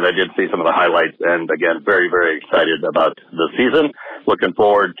 but I did see some of the highlights, and again, very, very excited about the season. Looking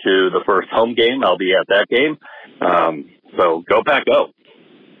forward to the first home game. I'll be at that game. So go Pack, go.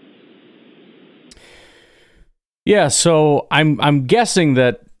 Yeah, so I'm guessing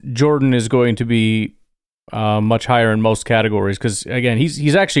that Jordan is going to be much higher in most categories because, again,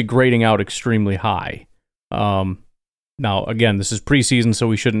 he's actually grading out extremely high. Now, again, this is preseason, so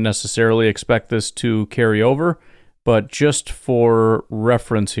we shouldn't necessarily expect this to carry over. But just for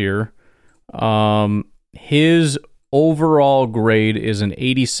reference here, his overall grade is an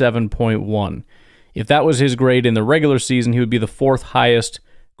 87.1. If that was his grade in the regular season, he would be the fourth highest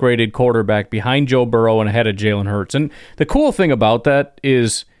graded quarterback behind Joe Burrow and ahead of Jalen Hurts. And the cool thing about that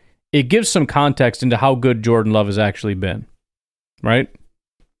is it gives some context into how good Jordan Love has actually been, right?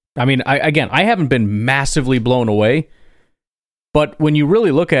 I mean, I haven't been massively blown away, but when you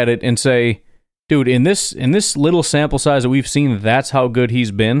really look at it and say, dude, in this little sample size that we've seen, that's how good he's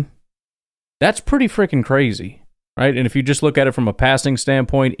been, that's pretty freaking crazy, right? And if you just look at it from a passing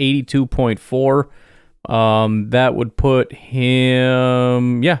standpoint, 82.4, that would put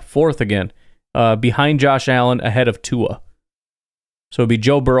him, fourth again, behind Josh Allen, ahead of Tua. So it'd be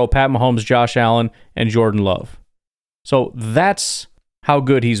Joe Burrow, Pat Mahomes, Josh Allen, and Jordan Love. So that's how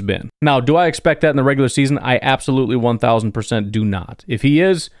good he's been. Now, do I expect that in the regular season? I absolutely 1,000% do not. If he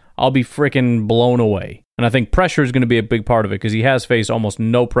is, I'll be freaking blown away. And I think pressure is going to be a big part of it because he has faced almost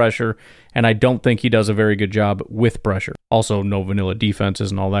no pressure, and I don't think he does a very good job with pressure. Also, no vanilla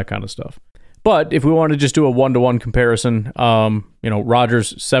defenses and all that kind of stuff. But if we want to just do a one-to-one comparison, Rodgers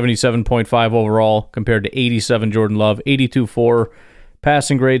 77.5 overall compared to 87 Jordan Love, 82.4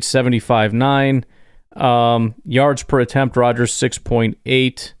 passing grade, 75.9 yards per attempt. Rodgers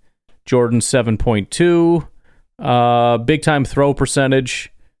 6.8, Jordan 7.2. Big time throw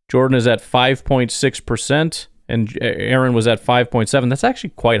percentage. Jordan is at 5.6%, and Aaron was at 5.7. That's actually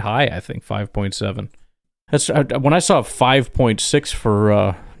quite high, I think, 5.7. That's when I saw 5.6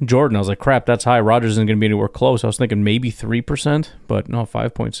 for Jordan, I was like, crap, that's high. Rodgers isn't going to be anywhere close. I was thinking maybe 3%, but no,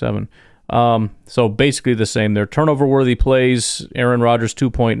 5.7. So basically the same there. Turnover-worthy plays, Aaron Rodgers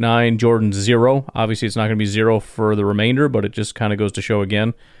 2.9, Jordan 0. Obviously, it's not going to be 0 for the remainder, but it just kind of goes to show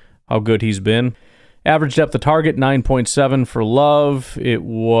again how good he's been. Average depth of target, 9.7 for Love. It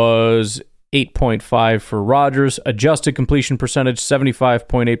was 8.5 for Rodgers. Adjusted completion percentage,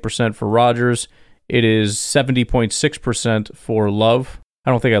 75.8% for Rodgers. It is 70.6% for Love.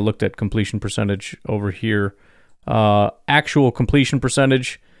 I don't think I looked at completion percentage over here. Actual completion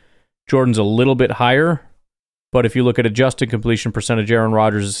percentage, Jordan's a little bit higher, but if you look at adjusted completion percentage, Aaron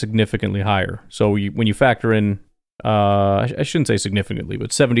Rodgers is significantly higher. So when you factor in, I shouldn't say significantly,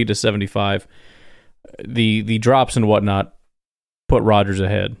 but 70 to 75, the drops and whatnot put Rodgers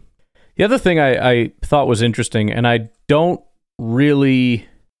ahead. The other thing I thought was interesting, and I don't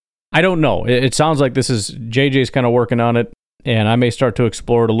know. It sounds like this is JJ's kind of working on it, and I may start to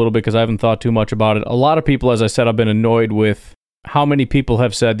explore it a little bit because I haven't thought too much about it. A lot of people, as I said, have been annoyed with how many people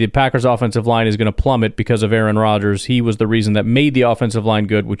have said the Packers' offensive line is going to plummet because of Aaron Rodgers. He was the reason that made the offensive line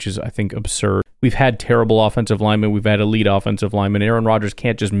good, which is, I think, absurd. We've had terrible offensive linemen. We've had elite offensive linemen. Aaron Rodgers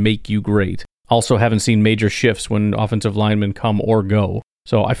can't just make you great. Also, haven't seen major shifts when offensive linemen come or go.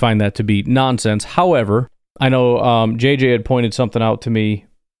 So I find that to be nonsense. However, I know JJ had pointed something out to me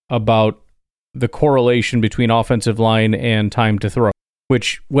about the correlation between offensive line and time to throw,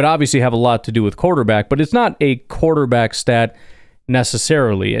 which would obviously have a lot to do with quarterback, but it's not a quarterback stat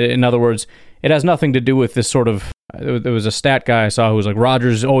necessarily. In other words, it has nothing to do with this sort of, there was a stat guy I saw who was like,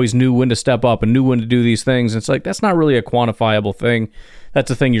 Rodgers always knew when to step up and knew when to do these things. And it's like, that's not really a quantifiable thing.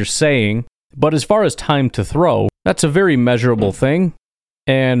 That's a thing you're saying. But as far as time to throw, that's a very measurable thing.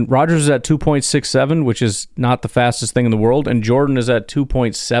 And Rodgers is at 2.67, which is not the fastest thing in the world. And Jordan is at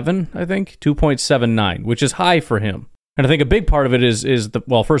 2.7, I think, 2.79, which is high for him. And I think a big part of it is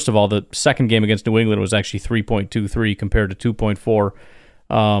first of all, the second game against New England was actually 3.23 compared to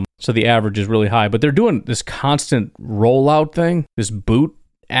 2.4. So the average is really high. But they're doing this constant rollout thing, this boot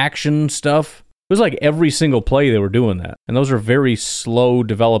action stuff. It was like every single play they were doing that. And those are very slow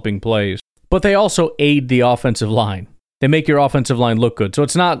developing plays. But they also aid the offensive line. They make your offensive line look good. So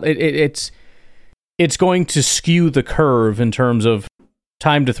it's not, it's going to skew the curve in terms of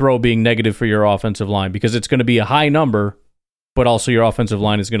time to throw being negative for your offensive line because it's going to be a high number, but also your offensive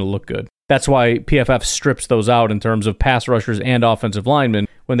line is going to look good. That's why PFF strips those out in terms of pass rushers and offensive linemen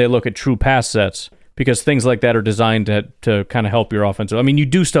when they look at true pass sets, because things like that are designed to kind of help your offensive. I mean, you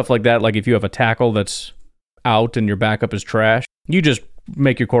do stuff like that, like if you have a tackle that's out and your backup is trash, you just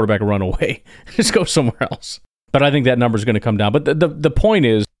make your quarterback run away. Just go somewhere else. But I think that number is going to come down. But the point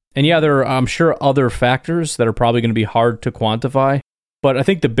is, and yeah, there are, I'm sure, other factors that are probably going to be hard to quantify, but I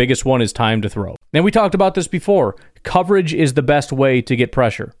think the biggest one is time to throw. And we talked about this before. Coverage is the best way to get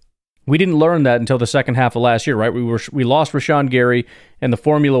pressure. We didn't learn that until the second half of last year, right? We lost Rashawn Gary, and the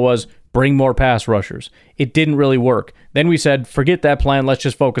formula was bring more pass rushers. It didn't really work. Then we said, forget that plan, let's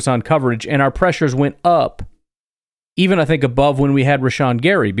just focus on coverage, and our pressures went up, even I think above when we had Rashawn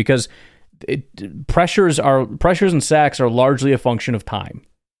Gary, because pressures and sacks are largely a function of time.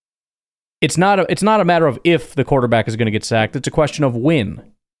 It's not a matter of if the quarterback is going to get sacked. It's a question of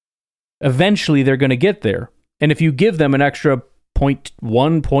when. Eventually, they're going to get there. And if you give them an extra 0.1,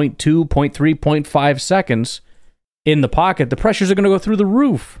 0.2, 0.3, 0.5 seconds in the pocket, the pressures are going to go through the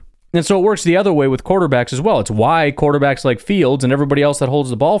roof. And so it works the other way with quarterbacks as well. It's why quarterbacks like Fields and everybody else that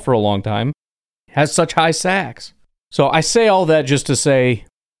holds the ball for a long time has such high sacks. So I say all that just to say,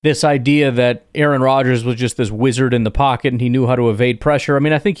 this idea that Aaron Rodgers was just this wizard in the pocket and he knew how to evade pressure. I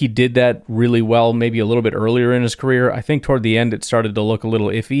mean, I think he did that really well, maybe a little bit earlier in his career. I think toward the end it started to look a little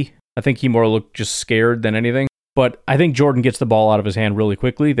iffy. I think he more looked just scared than anything. But I think Jordan gets the ball out of his hand really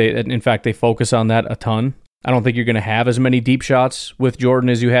quickly. In fact, they focus on that a ton. I don't think you're going to have as many deep shots with Jordan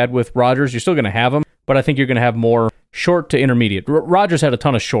as you had with Rodgers. You're still going to have them, but I think you're going to have more short to intermediate. Rodgers had a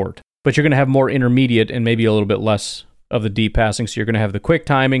ton of short, but you're going to have more intermediate and maybe a little bit less of the deep passing, so you're going to have the quick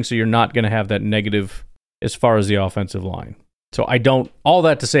timing, so you're not going to have that negative as far as the offensive line. So all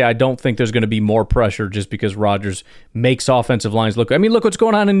that to say, I don't think there's going to be more pressure just because Rodgers makes offensive lines look. I mean, look what's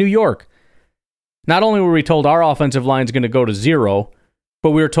going on in New York. Not only were we told our offensive line is going to go to 0,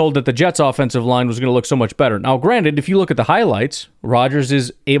 but we were told that the Jets' offensive line was going to look so much better. Now, granted, if you look at the highlights, Rodgers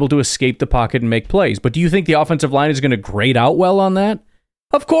is able to escape the pocket and make plays. But do you think the offensive line is going to grade out well on that?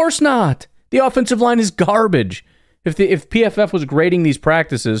 Of course not. The offensive line is garbage. If PFF was grading these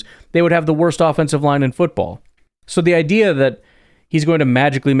practices, they would have the worst offensive line in football. So the idea that he's going to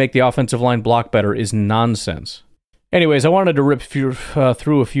magically make the offensive line block better is nonsense. Anyways, I wanted to rip through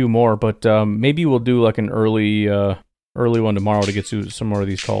a few more, but maybe we'll do like an early one tomorrow to get to some more of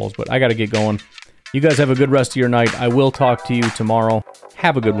these calls. But I got to get going. You guys have a good rest of your night. I will talk to you tomorrow.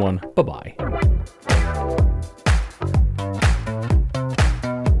 Have a good one. Bye-bye.